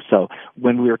enzyme. So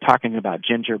when we were talking about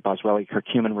ginger, boswellia,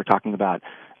 curcumin, we're talking about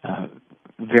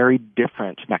very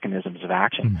different mechanisms of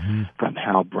action from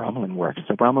how bromelain works.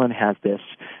 So bromelain has this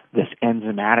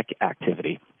enzymatic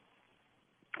activity.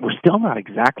 We're still not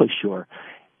exactly sure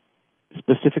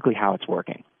specifically how it's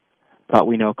working, but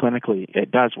we know clinically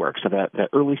it does work. So the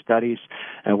early studies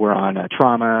were on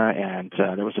trauma, and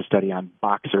there was a study on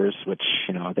boxers, which,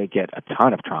 they get a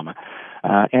ton of trauma,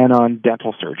 and on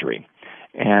dental surgery.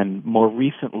 And more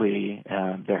recently,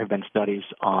 there have been studies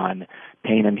on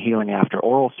pain and healing after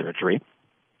oral surgery,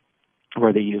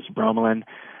 where they use bromelain,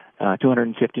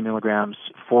 250 milligrams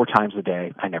 4 times a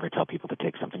day. I never tell people to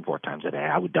take something 4 times a day.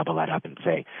 I would double that up and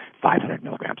say 500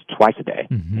 milligrams twice a day.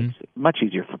 It's much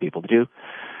easier for people to do.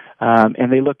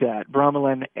 And they looked at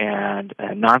bromelain and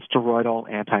a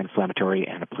nonsteroidal anti-inflammatory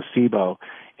and a placebo,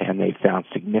 and they found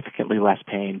significantly less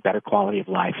pain, better quality of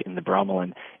life in the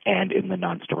bromelain and in the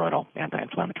nonsteroidal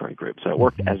anti-inflammatory group. So it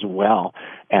worked as well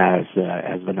as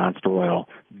the nonsteroidal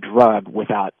drug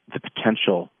without the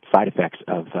potential side effects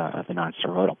of the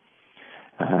nonsteroidal.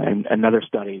 And another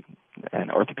study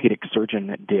an orthopedic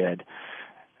surgeon did,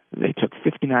 they took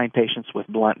 59 patients with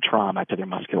blunt trauma to their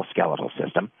musculoskeletal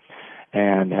system,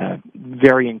 and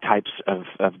varying types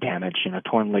of damage,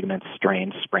 torn ligaments,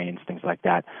 strains, sprains, things like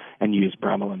that, and used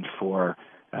bromelain for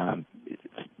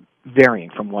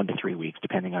varying from 1 to 3 weeks,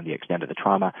 depending on the extent of the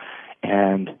trauma,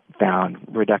 and found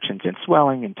reductions in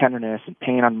swelling and tenderness and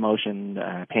pain on motion,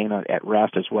 pain at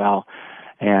rest as well.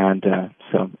 And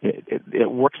so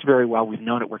it works very well. We've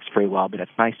known it works very well, but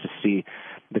it's nice to see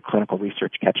the clinical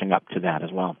research catching up to that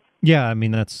as well. Yeah, I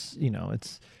mean, that's,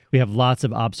 we have lots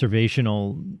of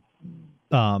observational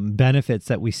benefits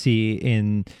that we see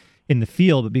in the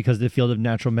field, but because the field of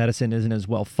natural medicine isn't as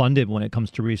well funded when it comes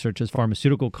to research as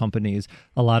pharmaceutical companies,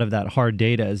 a lot of that hard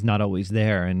data is not always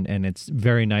there. And it's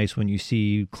very nice when you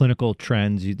see clinical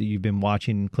trends that you've been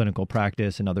watching, clinical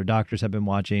practice and other doctors have been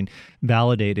watching,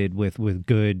 validated with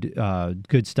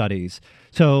good studies.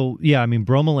 So, yeah, I mean,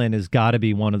 bromelain has got to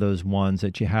be one of those ones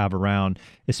that you have around,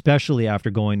 especially after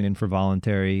going in for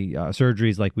voluntary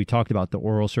surgeries like we talked about, the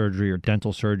oral surgery or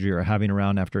dental surgery, or having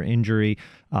around after injury,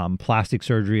 plastic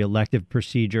surgery, elective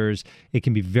procedures. It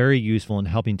can be very useful in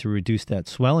helping to reduce that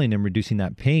swelling and reducing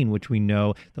that pain, which we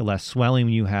know the less swelling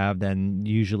you have, then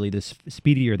usually the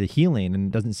speedier the healing, and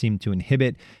it doesn't seem to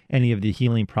inhibit any of the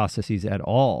healing processes at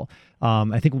all.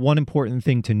 I think one important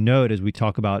thing to note as we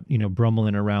talk about,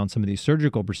 bromelain around some of these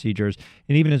surgical procedures,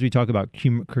 and even as we talk about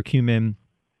curcumin,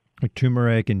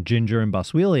 turmeric, and ginger and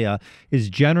boswellia, is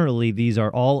generally these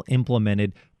are all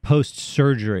implemented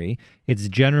post-surgery. It's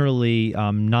generally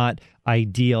not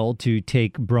ideal to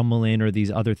take bromelain or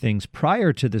these other things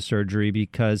prior to the surgery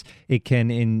because it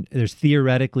there's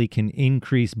theoretically can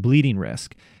increase bleeding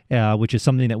risk, which is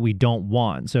something that we don't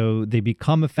want. So they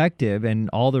become effective, and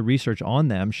all the research on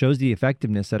them shows the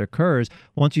effectiveness that occurs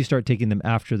once you start taking them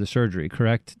after the surgery.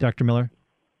 Correct, Dr. Miller?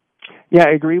 Yeah,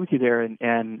 I agree with you there,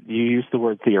 and you use the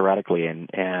word theoretically,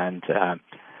 and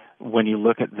when you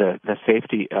look at the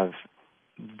safety of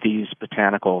these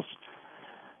botanicals,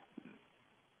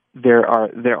 there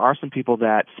are some people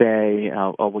that say,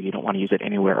 well, you don't want to use it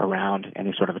anywhere around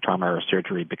any sort of a trauma or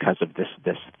surgery because of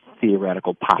this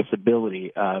theoretical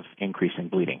possibility of increasing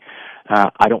bleeding.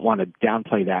 I don't want to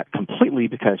downplay that completely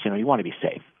because, you want to be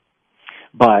safe.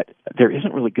 But there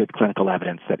isn't really good clinical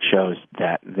evidence that shows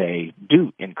that they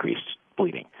do increase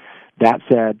bleeding. That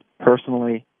said,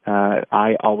 personally,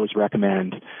 I always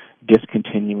recommend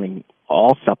discontinuing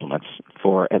all supplements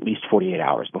for at least 48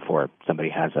 hours before somebody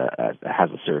has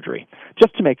a surgery,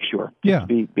 just to make sure, to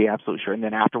be absolutely sure, and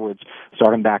then afterwards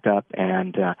start them back up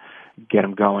and get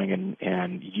them going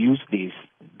and use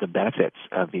the benefits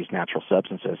of these natural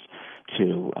substances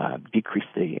to decrease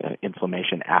the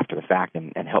inflammation after the fact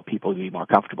and help people be more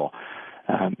comfortable.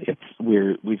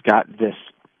 We've got this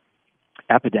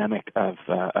epidemic of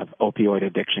opioid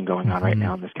addiction going on right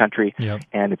now in this country,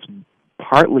 and it's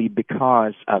partly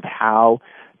because of how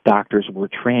doctors were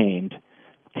trained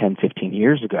 10, 15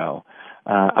 years ago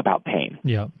about pain.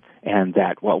 and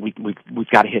that, well, we've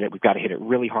got to hit it. We've got to hit it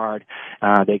really hard.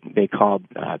 They called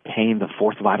pain the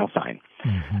fourth vital sign.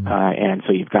 Mm-hmm. And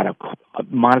so you've got to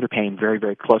monitor pain very,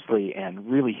 very closely and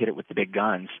really hit it with the big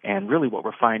guns. And really what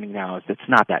we're finding now is it's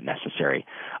not that necessary.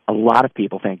 A lot of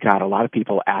people, thank God,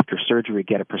 after surgery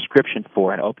get a prescription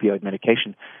for an opioid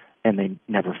medication and they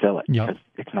never fill it because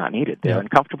it's not needed. They're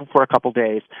uncomfortable for a couple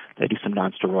days. They do some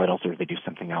nonsteroidals or they do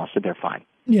something else and they're fine.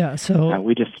 Yeah, so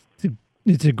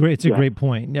It's a great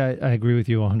point. Yeah, I agree with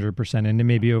you 100%. And it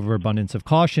may be overabundance of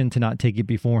caution to not take it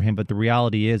beforehand, but the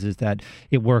reality is that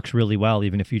it works really well,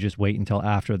 even if you just wait until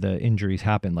after the injuries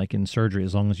happen, like in surgery,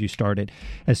 as long as you start it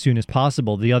as soon as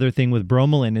possible. The other thing with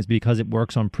bromelain is because it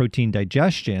works on protein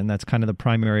digestion, that's kind of the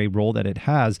primary role that it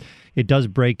has. It does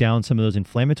break down some of those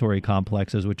inflammatory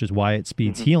complexes, which is why it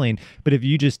speeds healing. But if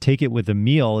you just take it with a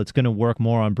meal, it's going to work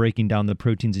more on breaking down the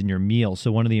proteins in your meal.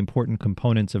 So one of the important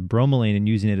components of bromelain and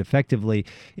using it effectively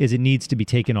is it needs to be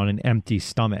taken on an empty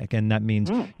stomach. And that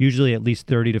means usually at least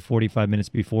 30 to 45 minutes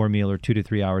before a meal or 2 to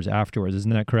 3 hours afterwards.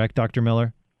 Isn't that correct, Dr.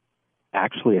 Miller?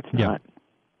 Actually, it's not.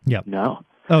 Yeah. No.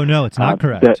 Oh, no, it's not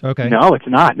correct. Okay. No, it's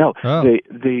not. No. Oh.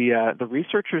 The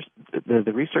researchers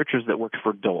that worked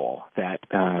for Dole that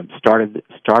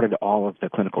started all of the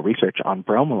clinical research on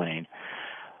bromelain,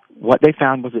 what they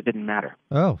found was it didn't matter.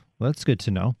 Oh, well, that's good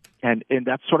to know. And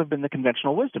that's sort of been the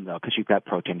conventional wisdom, though, because you've got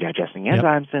protein digesting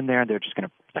enzymes in there, and they're just going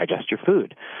to digest your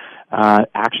food.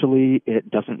 Actually, it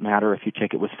doesn't matter if you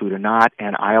take it with food or not,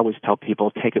 and I always tell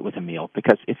people take it with a meal,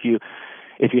 because if you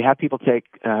have people take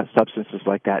substances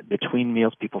like that between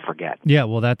meals, people forget. Yeah,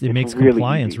 well, it makes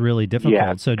compliance really difficult.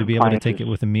 Yeah, so to be able to take it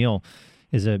with a meal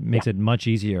makes it much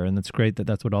easier, and it's great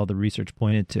that's what all the research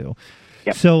pointed to.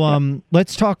 Yep. So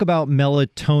let's talk about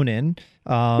melatonin,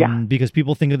 because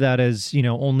people think of that as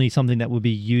only something that would be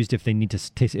used if they need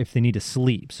to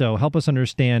sleep. So help us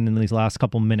understand in these last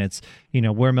couple minutes,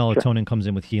 where melatonin comes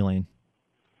in with healing.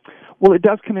 Well, it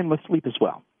does come in with sleep as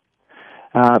well,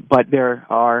 but there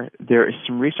is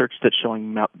some research that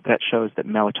shows that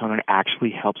melatonin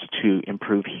actually helps to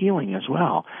improve healing as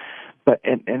well. But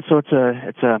and so it's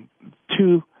a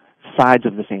two sides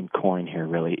of the same coin here,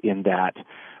 really, in that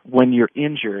when you're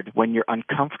injured, when you're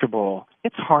uncomfortable,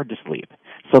 it's hard to sleep.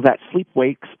 So that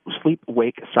sleep-wake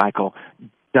cycle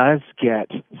does get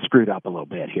screwed up a little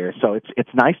bit here. So it's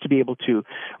nice to be able to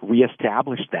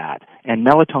reestablish that, and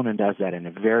melatonin does that in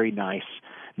a very nice,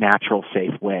 natural,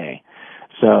 safe way.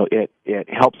 So it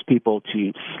helps people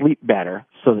to sleep better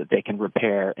so that they can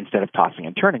repair instead of tossing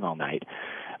and turning all night.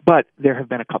 But there have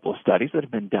been a couple of studies that have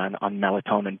been done on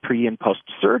melatonin pre and post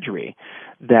surgery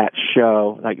that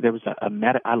show, like there was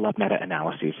I love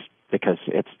meta-analyses because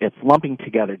it's lumping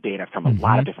together data from a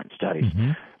lot of different studies.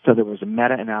 Mm-hmm. So there was a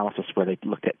meta-analysis where they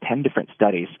looked at 10 different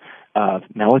studies of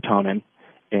melatonin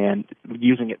and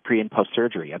using it pre and post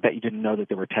surgery. I bet you didn't know that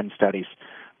there were 10 studies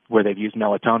where they've used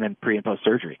melatonin pre and post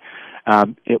surgery.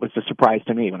 It was a surprise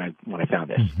to me when I found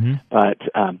this. Mm-hmm. But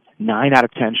 9 out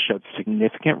of 10 showed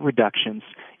significant reductions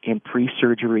in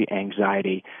pre-surgery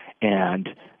anxiety, and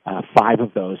 5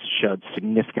 of those showed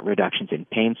significant reductions in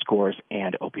pain scores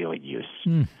and opioid use.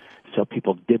 Mm. So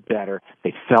people did better,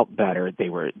 they felt better, they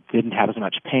didn't have as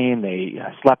much pain, they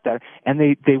slept better, and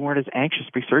they weren't as anxious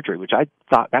pre-surgery, which I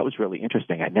thought that was really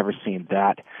interesting. I'd never seen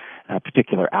that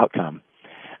particular outcome.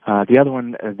 The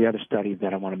other study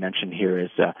that I want to mention here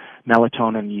is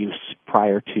melatonin use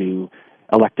prior to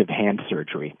elective hand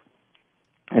surgery.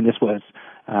 And this was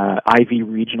IV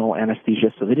regional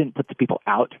anesthesia, so they didn't put the people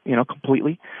out,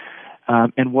 completely.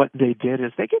 And what they did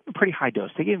is they gave them a pretty high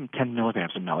dose. They gave them 10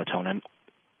 milligrams of melatonin,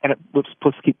 and it was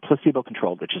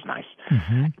placebo-controlled, which is nice.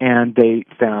 Mm-hmm. And they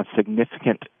found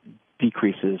significant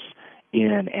decreases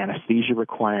in anesthesia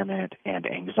requirement and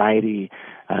anxiety,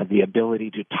 the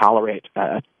ability to tolerate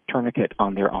a tourniquet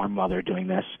on their arm while they're doing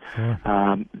this,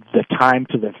 the time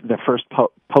to the first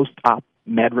post-op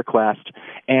med request,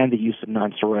 and the use of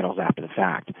nonsteroidals after the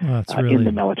fact in the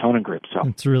melatonin group. So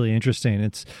it's really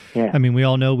interesting. I mean, we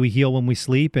all know we heal when we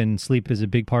sleep, and sleep is a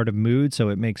big part of mood, so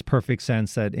it makes perfect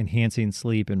sense that enhancing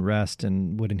sleep and rest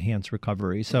would enhance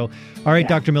recovery. So, all right,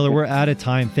 Dr. Miller, we're out of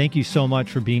time. Thank you so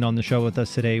much for being on the show with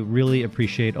us today. Really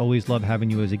appreciate, always love having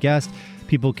you as a guest.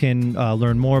 People can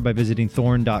learn more by visiting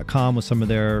thorne.com with some of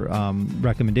their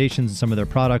recommendations and some of their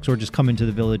products, or just come into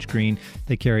the Village Green.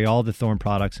 They carry all the Thorne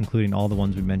products, including all the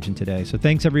ones we mentioned today. So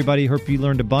thanks, everybody. Hope you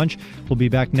learned a bunch. We'll be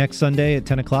back next Sunday at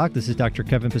 10 o'clock. This is Dr.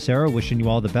 Kevin Passero wishing you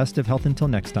all the best of health until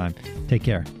next time. Take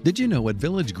care. Did you know at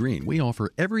Village Green we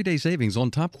offer everyday savings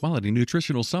on top quality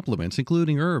nutritional supplements,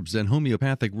 including herbs and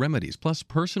homeopathic remedies, plus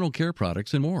personal care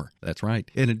products and more? That's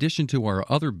right. In addition to our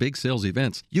other big sales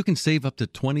events, you can save up to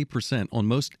 20% on on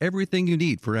most everything you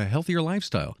need for a healthier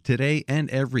lifestyle today and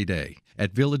every day.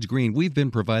 At Village Green, we've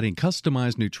been providing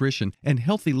customized nutrition and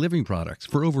healthy living products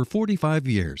for over 45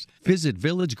 years. Visit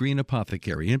Village Green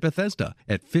Apothecary in Bethesda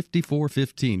at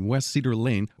 5415 West Cedar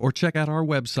Lane or check out our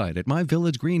website at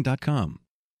myvillagegreen.com.